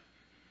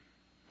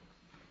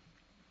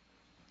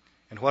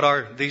 And what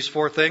are these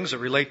 4 things that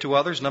relate to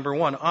others? Number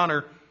 1,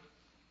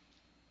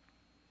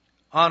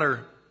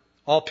 honor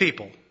all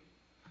people.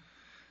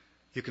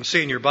 You can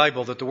see in your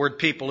Bible that the word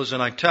people is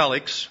in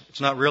italics. It's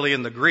not really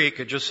in the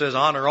Greek. It just says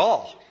honor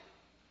all.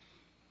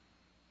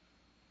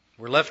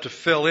 We're left to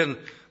fill in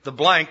the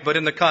blank, but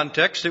in the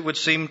context it would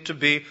seem to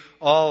be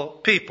all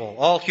people,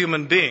 all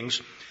human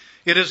beings.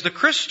 It is the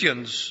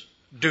Christian's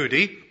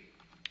duty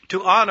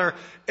to honor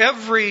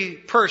every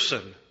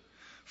person,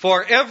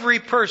 for every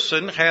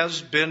person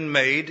has been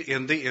made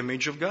in the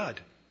image of God.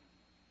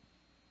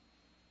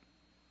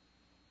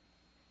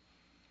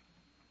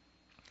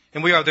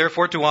 And we are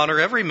therefore to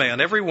honor every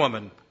man, every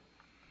woman.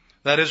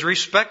 That is,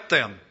 respect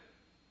them.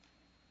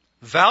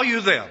 Value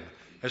them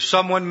as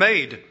someone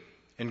made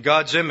in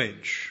God's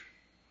image.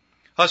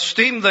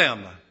 Esteem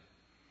them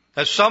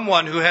as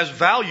someone who has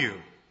value.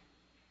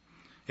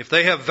 If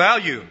they have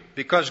value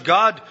because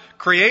God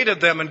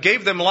created them and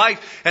gave them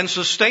life and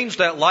sustains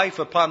that life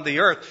upon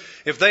the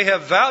earth, if they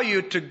have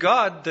value to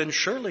God, then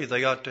surely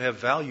they ought to have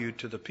value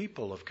to the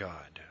people of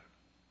God.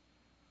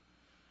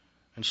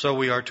 And so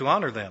we are to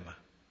honor them.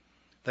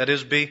 That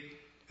is,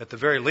 at the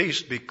very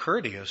least, be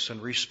courteous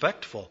and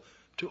respectful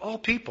to all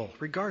people,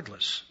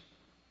 regardless.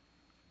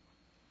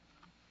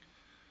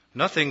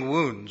 Nothing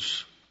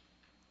wounds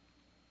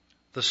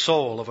the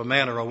soul of a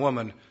man or a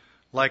woman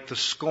like the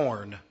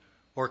scorn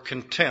or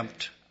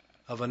contempt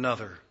of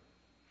another.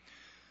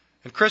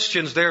 And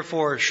Christians,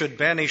 therefore, should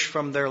banish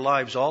from their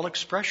lives all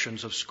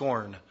expressions of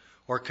scorn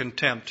or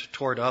contempt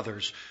toward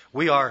others.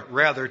 We are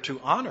rather to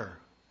honor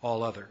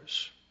all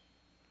others.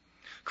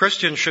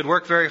 Christians should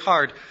work very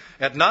hard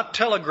at not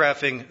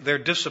telegraphing their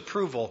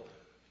disapproval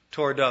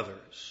toward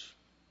others.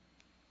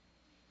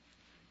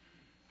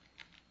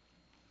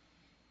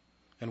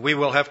 And we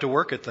will have to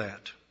work at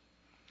that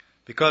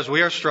because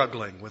we are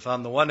struggling with,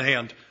 on the one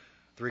hand,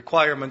 the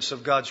requirements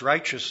of God's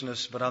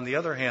righteousness, but on the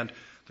other hand,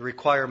 the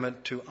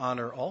requirement to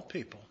honor all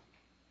people.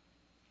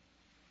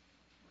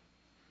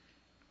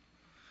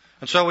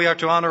 And so we are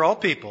to honor all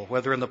people,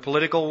 whether in the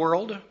political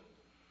world,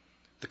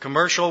 the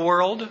commercial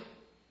world,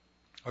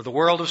 or the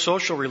world of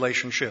social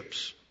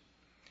relationships.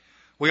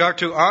 We are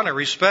to honor,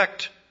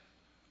 respect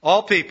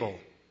all people,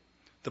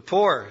 the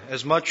poor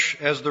as much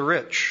as the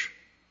rich,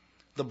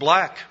 the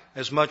black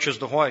as much as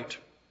the white,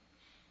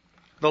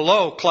 the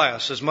low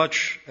class as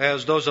much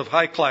as those of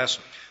high class,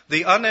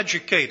 the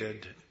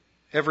uneducated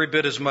every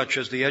bit as much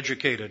as the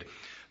educated,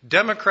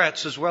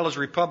 Democrats as well as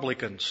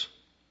Republicans,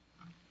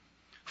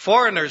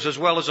 foreigners as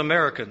well as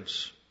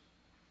Americans,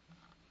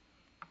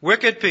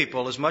 wicked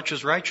people as much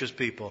as righteous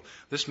people.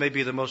 This may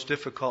be the most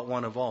difficult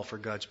one of all for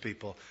God's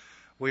people.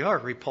 We are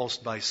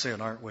repulsed by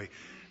sin, aren't we?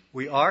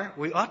 We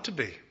ought to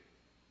be.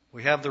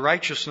 We have the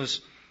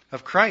righteousness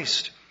of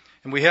Christ,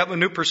 and we have a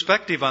new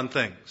perspective on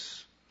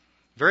things.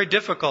 Very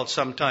difficult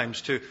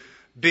sometimes to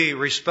be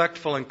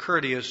respectful and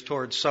courteous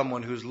towards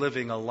someone who's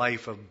living a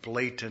life of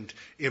blatant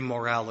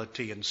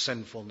immorality and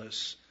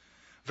sinfulness.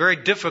 Very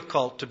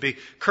difficult to be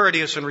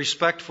courteous and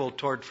respectful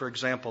toward, for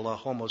example, a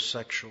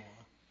homosexual.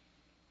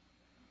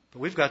 But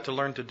we've got to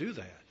learn to do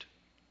that.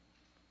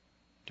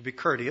 To be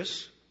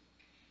courteous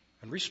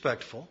and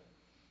respectful,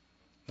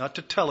 not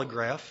to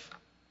telegraph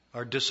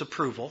our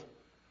disapproval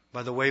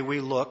by the way we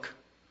look,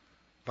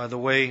 by the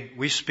way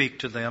we speak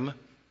to them.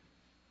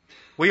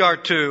 We are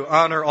to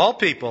honor all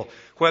people,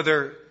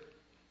 whether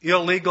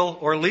illegal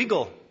or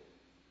legal.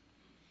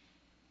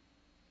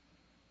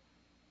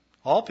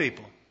 All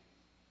people.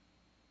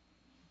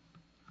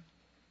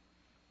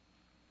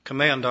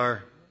 Command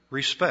our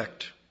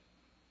respect.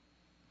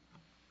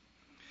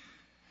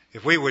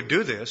 If we would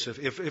do this,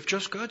 if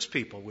just God's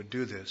people would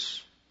do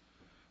this,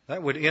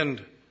 that would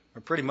end,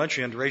 or pretty much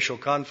end, racial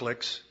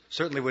conflicts.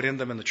 Certainly would end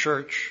them in the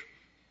church.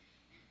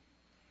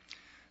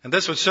 And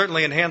this would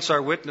certainly enhance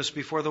our witness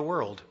before the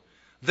world.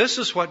 This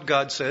is what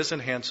God says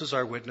enhances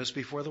our witness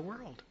before the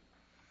world.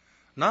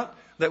 Not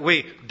that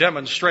we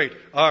demonstrate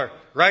our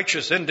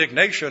righteous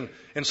indignation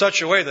in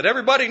such a way that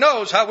everybody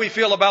knows how we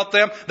feel about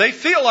them. They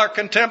feel our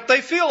contempt.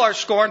 They feel our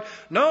scorn.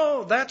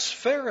 No, that's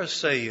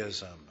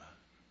Pharisaism.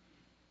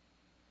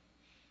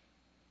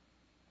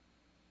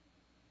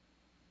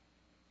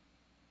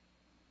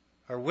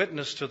 our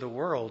witness to the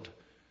world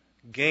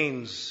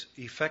gains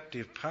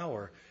effective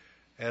power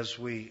as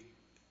we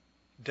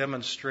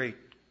demonstrate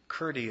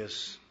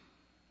courteous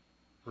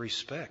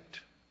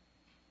respect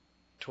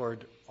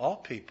toward all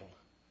people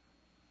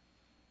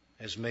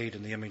as made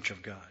in the image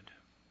of God.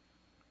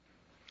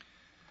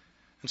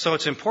 And so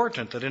it's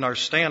important that in our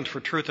stand for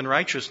truth and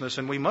righteousness,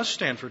 and we must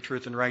stand for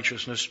truth and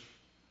righteousness,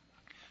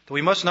 that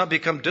we must not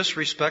become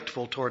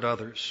disrespectful toward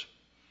others.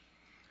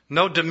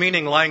 No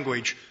demeaning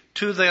language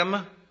to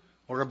them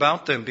or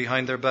about them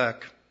behind their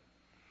back.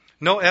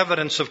 No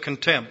evidence of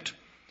contempt.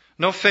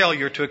 No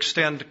failure to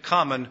extend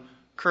common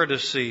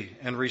courtesy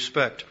and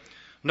respect.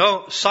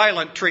 No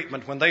silent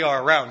treatment when they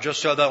are around just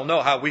so they'll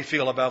know how we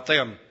feel about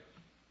them.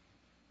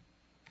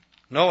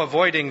 No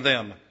avoiding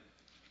them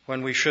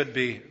when we should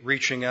be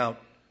reaching out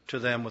to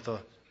them with a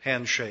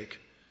handshake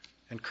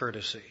and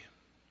courtesy.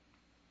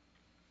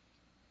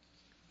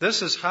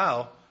 This is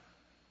how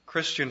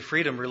Christian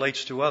freedom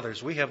relates to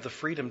others. We have the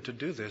freedom to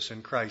do this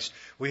in Christ.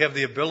 We have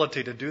the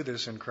ability to do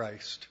this in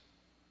Christ.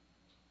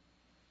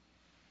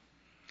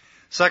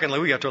 Secondly,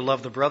 we have to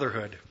love the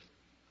brotherhood.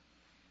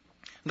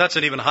 That's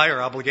an even higher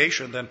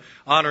obligation than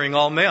honoring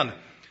all men.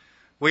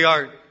 We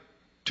are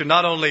to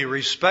not only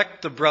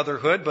respect the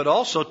brotherhood, but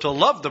also to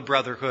love the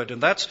brotherhood.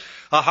 And that's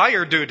a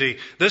higher duty.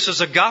 This is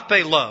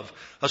agape love,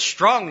 a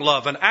strong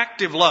love, an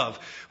active love.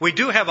 We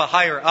do have a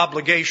higher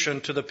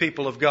obligation to the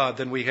people of God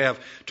than we have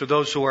to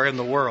those who are in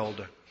the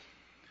world.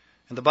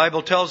 And the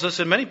Bible tells us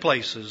in many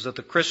places that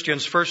the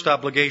Christian's first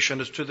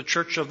obligation is to the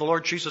church of the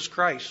Lord Jesus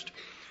Christ,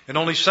 and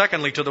only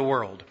secondly to the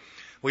world.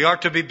 We are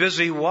to be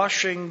busy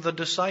washing the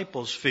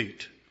disciples'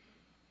 feet.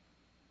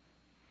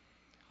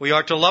 We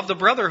are to love the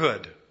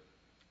brotherhood.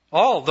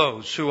 All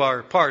those who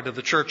are part of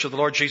the church of the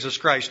Lord Jesus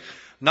Christ,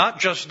 not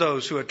just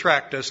those who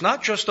attract us,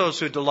 not just those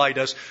who delight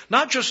us,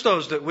 not just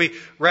those that we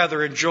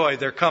rather enjoy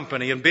their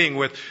company and being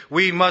with.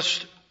 We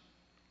must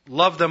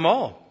love them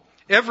all,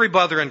 every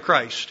brother in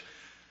Christ.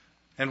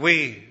 And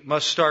we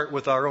must start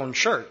with our own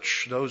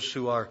church, those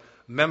who are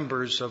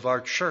members of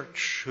our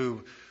church,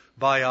 who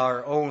by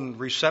our own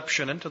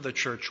reception into the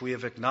church we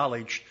have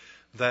acknowledged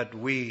that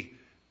we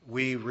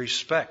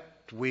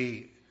respect,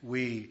 we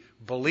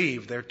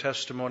believe their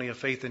testimony of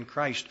faith in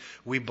Christ.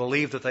 We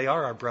believe that they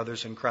are our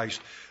brothers in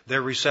Christ.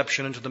 Their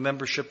reception into the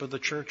membership of the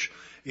church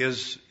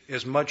is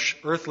as much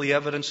earthly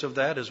evidence of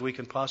that as we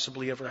can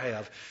possibly ever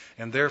have.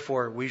 And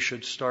therefore, we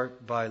should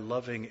start by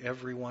loving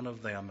every one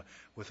of them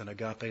with an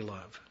agape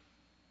love.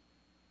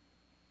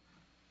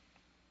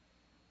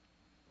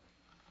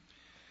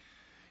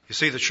 You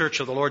see, the church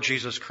of the Lord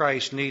Jesus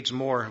Christ needs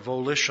more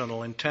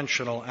volitional,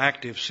 intentional,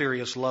 active,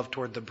 serious love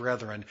toward the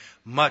brethren.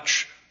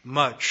 Much,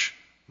 much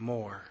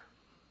more.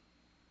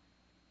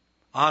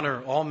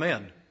 Honor all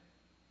men.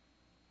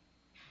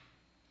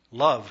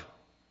 Love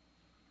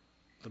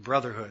the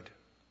brotherhood.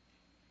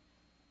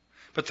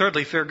 But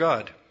thirdly, fear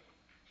God.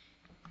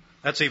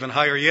 That's even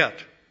higher yet,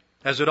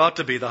 as it ought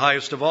to be, the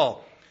highest of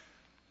all.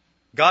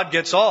 God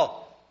gets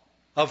all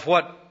of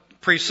what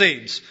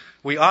precedes.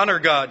 We honor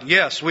God,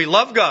 yes. We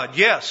love God,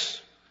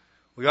 yes.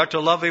 We are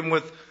to love Him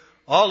with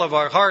all of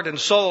our heart and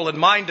soul and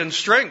mind and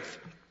strength.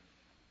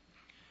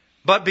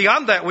 But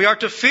beyond that, we are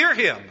to fear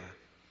Him.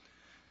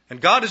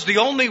 And God is the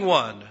only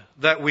one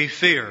that we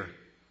fear.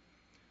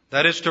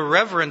 That is to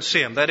reverence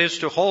Him. That is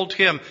to hold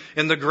Him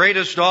in the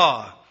greatest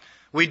awe.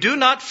 We do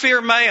not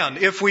fear man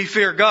if we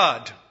fear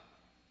God.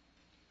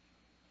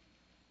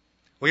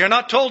 We are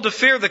not told to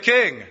fear the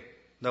king,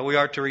 though we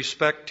are to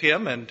respect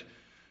him and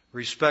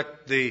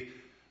respect the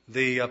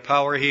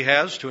power he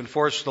has to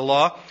enforce the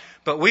law.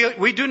 But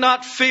we do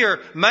not fear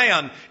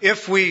man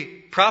if we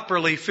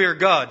properly fear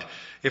God.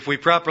 If we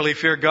properly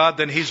fear God,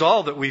 then He's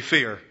all that we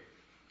fear,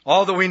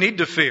 all that we need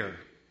to fear.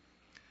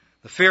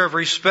 The fear of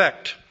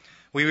respect.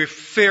 We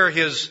fear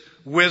His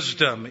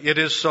wisdom. It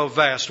is so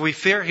vast. We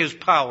fear His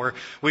power.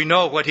 We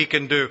know what He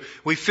can do.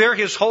 We fear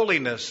His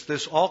holiness,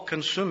 this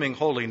all-consuming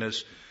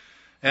holiness.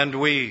 And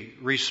we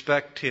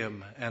respect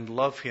Him and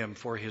love Him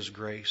for His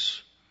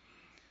grace.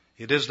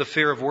 It is the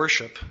fear of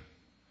worship.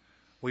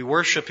 We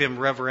worship Him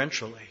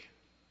reverentially.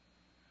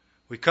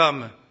 We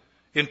come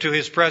into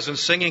His presence,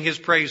 singing His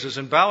praises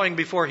and bowing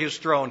before His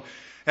throne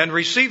and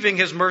receiving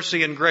His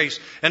mercy and grace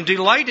and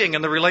delighting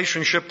in the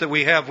relationship that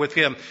we have with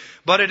Him.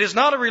 But it is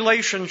not a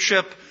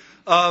relationship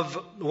of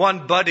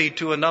one buddy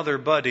to another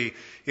buddy.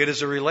 It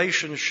is a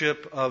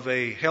relationship of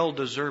a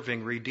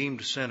hell-deserving,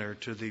 redeemed sinner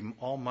to the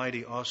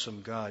almighty,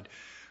 awesome God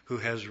who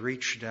has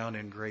reached down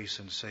in grace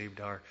and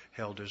saved our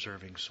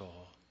hell-deserving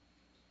soul.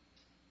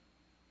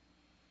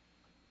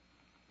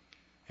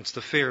 It's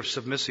the fear of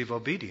submissive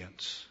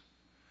obedience.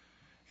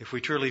 If we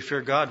truly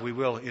fear God, we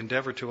will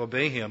endeavor to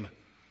obey Him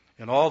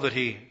in all that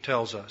He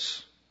tells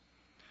us.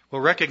 We'll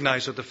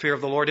recognize that the fear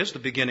of the Lord is the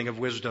beginning of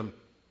wisdom.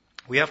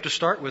 We have to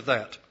start with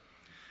that.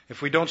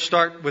 If we don't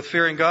start with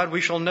fearing God,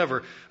 we shall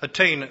never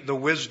attain the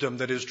wisdom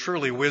that is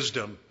truly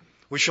wisdom.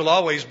 We shall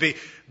always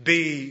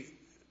be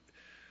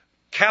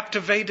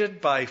captivated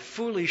by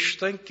foolish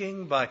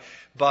thinking,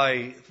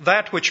 by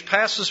that which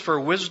passes for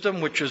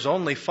wisdom, which is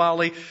only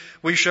folly.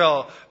 We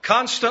shall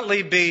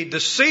constantly be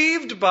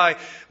deceived by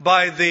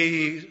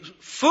the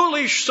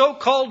foolish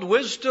so-called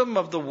wisdom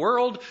of the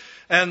world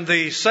and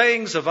the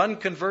sayings of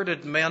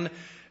unconverted men,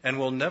 and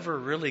will never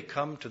really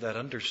come to that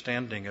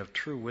understanding of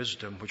true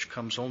wisdom, which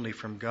comes only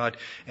from God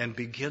and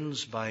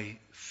begins by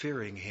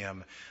fearing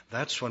Him.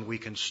 That's when we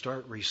can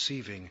start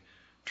receiving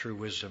true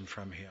wisdom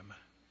from Him.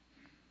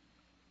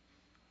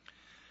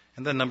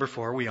 And then number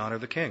 4, we honor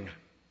the king.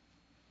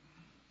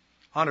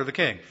 Honor the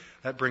king.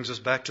 That brings us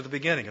back to the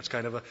beginning. It's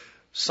kind of a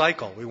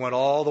cycle. We went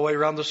all the way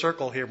around the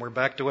circle here, and we're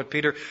back to what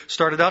Peter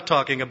started out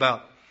talking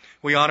about.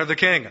 We honor the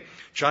king.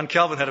 John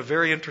Calvin had a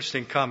very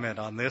interesting comment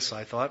on this,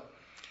 I thought.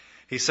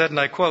 He said, and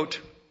I quote,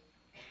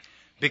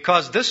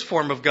 "Because this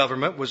form of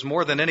government was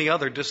more than any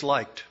other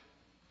disliked."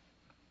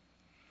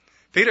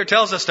 Peter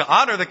tells us to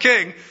honor the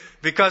king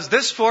because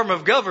this form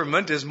of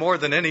government is more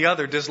than any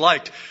other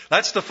disliked.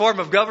 That's the form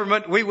of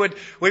government we would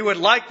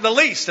like the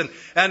least.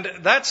 And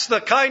that's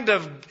the kind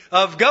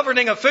of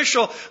governing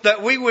official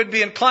that we would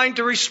be inclined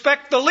to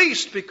respect the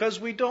least, because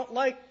we don't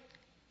like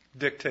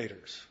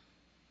dictators.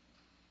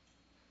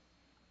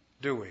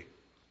 Do we?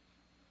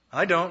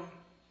 I don't.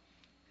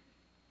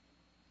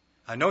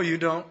 I know you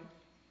don't.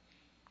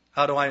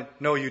 How do I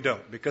know you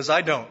don't? Because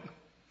I don't.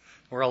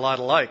 We're a lot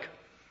alike.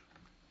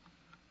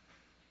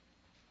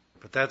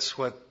 But that's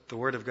what the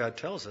Word of God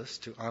tells us,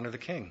 to honor the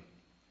king.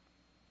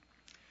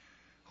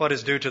 What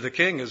is due to the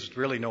king is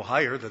really no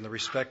higher than the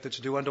respect that's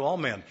due unto all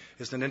men.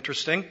 Isn't it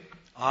interesting?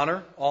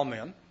 Honor all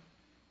men.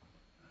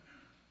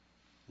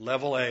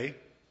 Level A.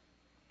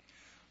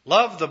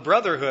 Love the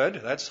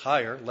brotherhood. That's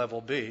higher. Level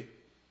B.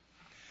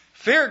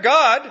 Fear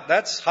God.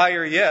 That's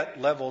higher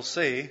yet. Level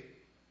C.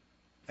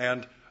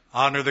 And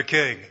honor the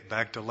king.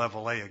 Back to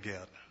level A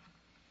again.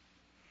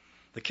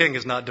 The king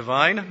is not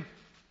divine.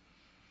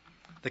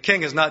 The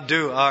king is not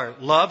due our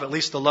love, at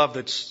least the love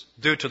that's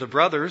due to the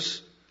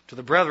brothers, to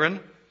the brethren.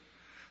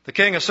 The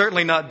king is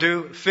certainly not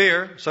due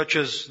fear, such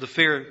as the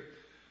fear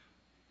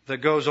that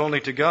goes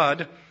only to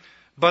God.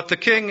 But the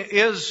king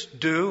is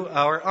due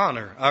our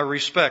honor, our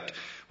respect.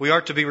 We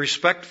are to be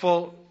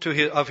respectful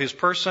of his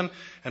person,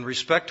 and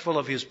respectful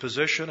of his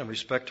position, and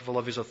respectful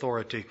of his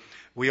authority.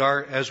 We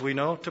are, as we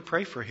know, to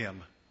pray for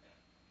him.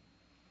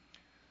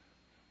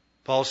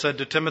 Paul said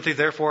to Timothy,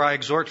 "Therefore I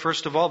exhort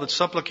first of all that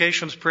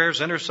supplications,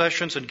 prayers,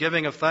 intercessions, and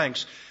giving of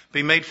thanks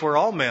be made for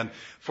all men,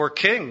 for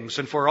kings,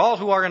 and for all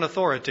who are in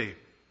authority,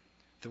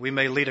 that we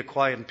may lead a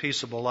quiet and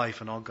peaceable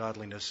life in all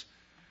godliness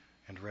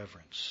and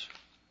reverence."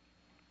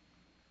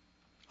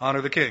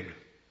 Honor the king.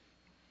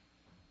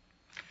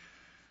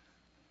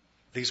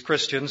 These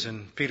Christians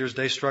in Peter's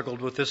day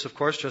struggled with this, of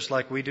course, just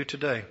like we do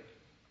today.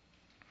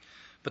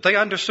 But they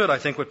understood, I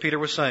think, what Peter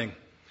was saying.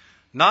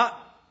 Not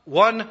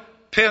one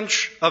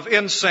pinch of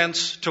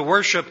incense to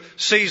worship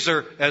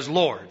Caesar as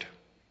Lord,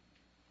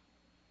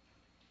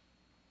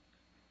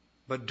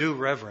 but due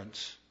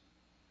reverence,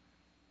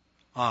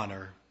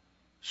 honor,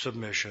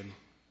 submission,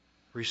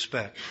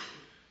 respect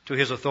to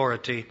his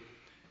authority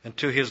and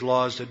to his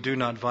laws that do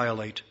not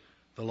violate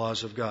the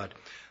laws of God.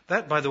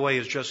 That, by the way,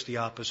 is just the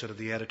opposite of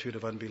the attitude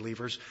of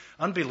unbelievers.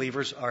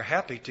 Unbelievers are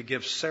happy to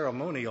give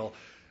ceremonial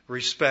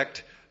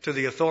respect to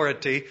the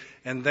authority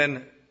and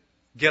then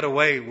get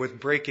away with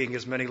breaking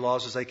as many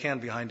laws as they can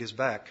behind his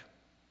back.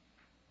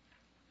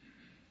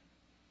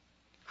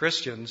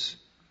 Christians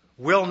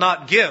will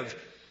not give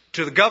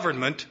to the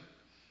government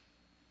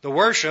the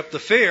worship, the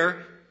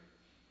fear,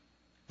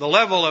 the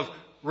level of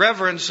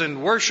reverence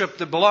and worship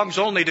that belongs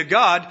only to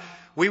God.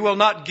 We will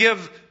not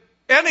give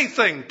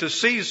anything to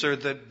Caesar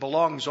that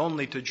belongs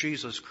only to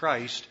Jesus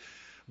Christ,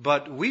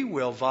 but we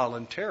will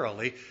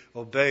voluntarily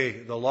obey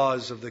the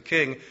laws of the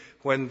king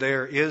when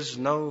there is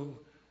no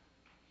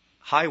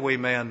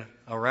highwayman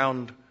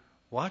around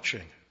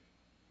watching.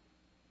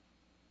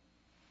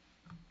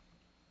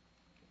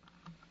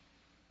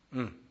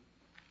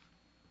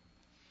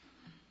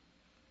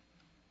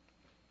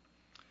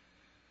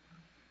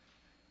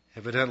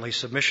 Evidently,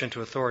 submission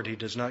to authority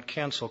does not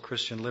cancel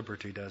Christian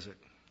liberty, does it?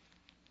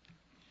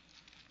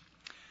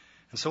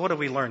 And so what have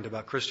we learned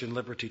about Christian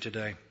liberty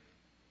today?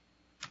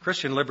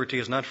 Christian liberty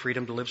is not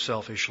freedom to live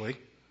selfishly.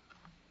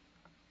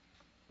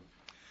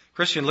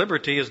 Christian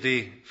liberty is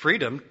the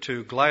freedom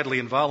to gladly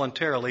and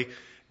voluntarily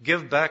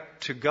give back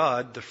to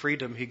God the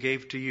freedom He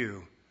gave to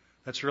you.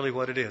 That's really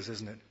what it is,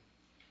 isn't it?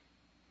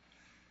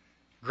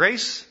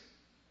 Grace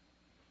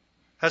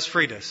has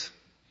freed us.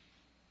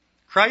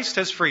 Christ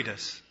has freed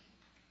us.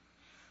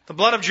 The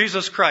blood of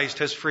Jesus Christ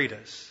has freed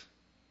us.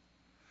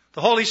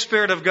 The Holy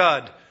Spirit of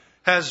God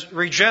has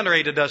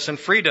regenerated us and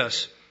freed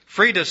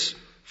us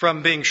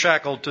from being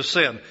shackled to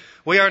sin.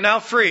 We are now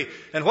free.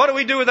 And what do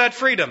we do with that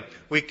freedom?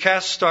 We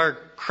cast our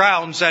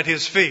crowns at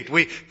His feet.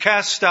 We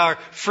cast our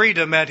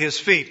freedom at His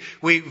feet.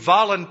 We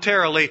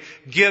voluntarily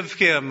give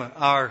Him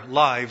our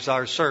lives,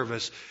 our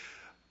service.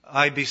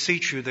 I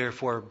beseech you,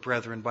 therefore,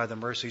 brethren, by the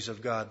mercies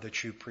of God,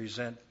 that you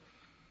present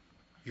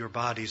your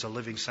bodies a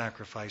living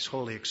sacrifice,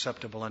 wholly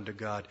acceptable unto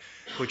God,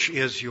 which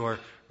is your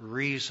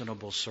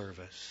reasonable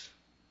service.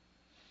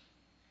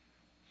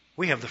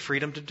 We have the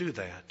freedom to do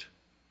that.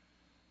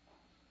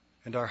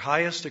 And our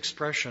highest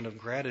expression of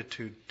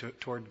gratitude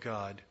toward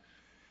God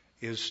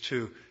is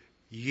to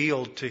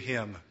yield to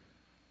Him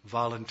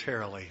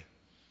voluntarily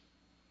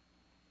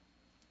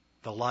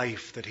the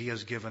life that He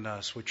has given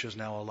us, which is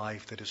now a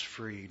life that is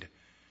freed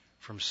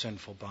from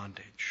sinful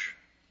bondage.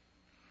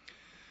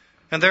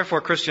 And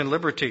therefore, Christian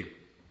liberty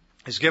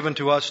is given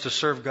to us to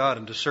serve God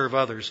and to serve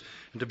others,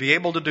 and to be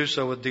able to do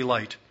so with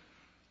delight.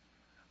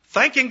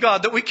 Thanking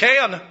God that we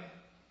can.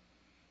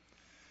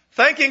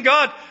 Thanking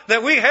God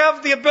that we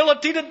have the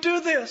ability to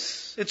do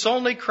this. It's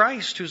only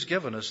Christ who's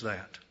given us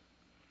that.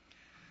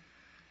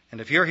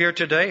 And if you're here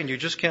today and you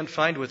just can't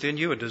find within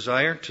you a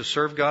desire to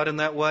serve God in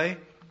that way,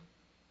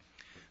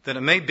 then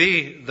it may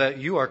be that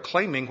you are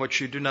claiming what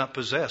you do not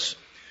possess.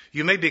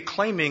 You may be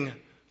claiming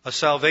a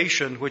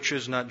salvation which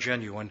is not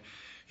genuine.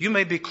 You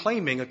may be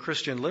claiming a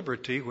Christian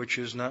liberty which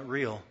is not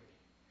real.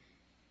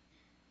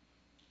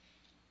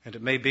 And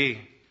it may be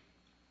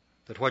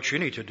that what you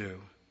need to do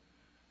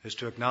is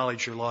to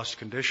acknowledge your lost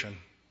condition,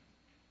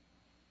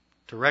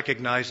 to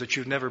recognize that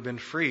you've never been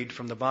freed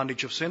from the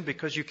bondage of sin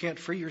because you can't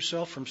free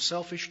yourself from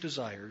selfish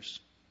desires.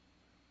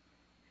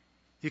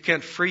 You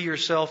can't free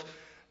yourself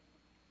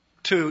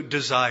to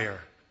desire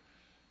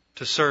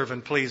to serve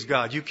and please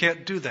God. You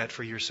can't do that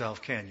for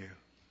yourself, can you?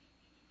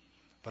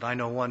 But I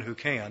know one who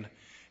can,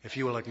 if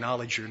you will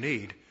acknowledge your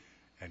need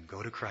and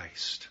go to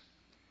Christ.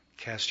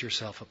 Cast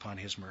yourself upon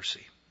His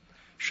mercy.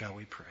 Shall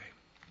we pray?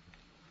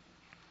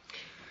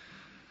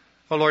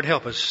 Oh Lord,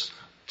 help us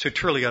to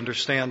truly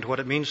understand what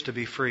it means to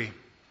be free,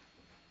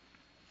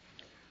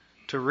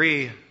 to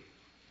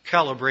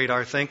recalibrate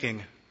our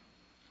thinking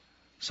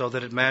so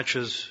that it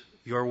matches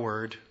your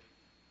word,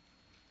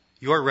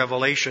 your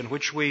revelation,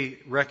 which we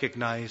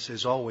recognize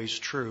is always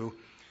true.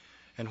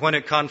 And when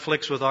it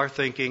conflicts with our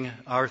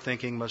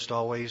thinking must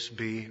always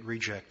be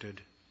rejected.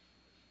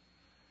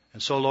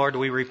 And so, Lord,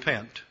 we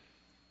repent.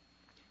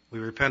 We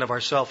repent of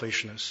our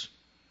selfishness.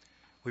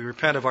 We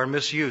repent of our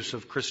misuse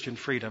of Christian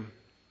freedom.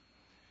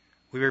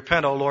 We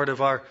repent, O Lord,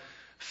 of our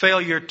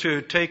failure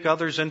to take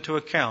others into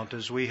account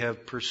as we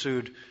have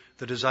pursued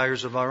the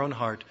desires of our own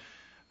heart.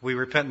 We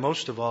repent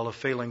most of all of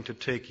failing to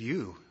take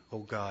you, O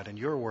God, and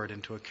your word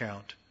into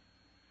account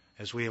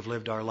as we have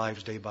lived our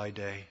lives day by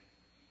day.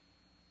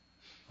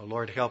 O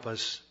Lord, help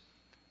us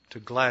to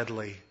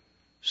gladly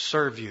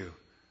serve you,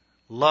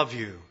 love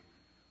you,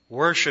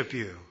 worship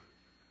you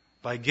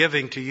by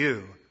giving to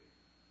you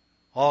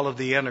all of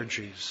the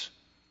energies,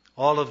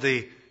 all of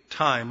the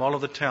time, all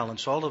of the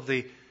talents, all of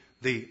the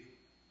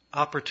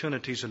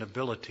opportunities and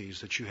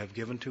abilities that you have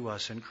given to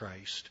us in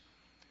Christ,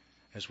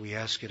 as we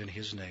ask it in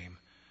His name.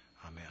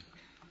 Amen.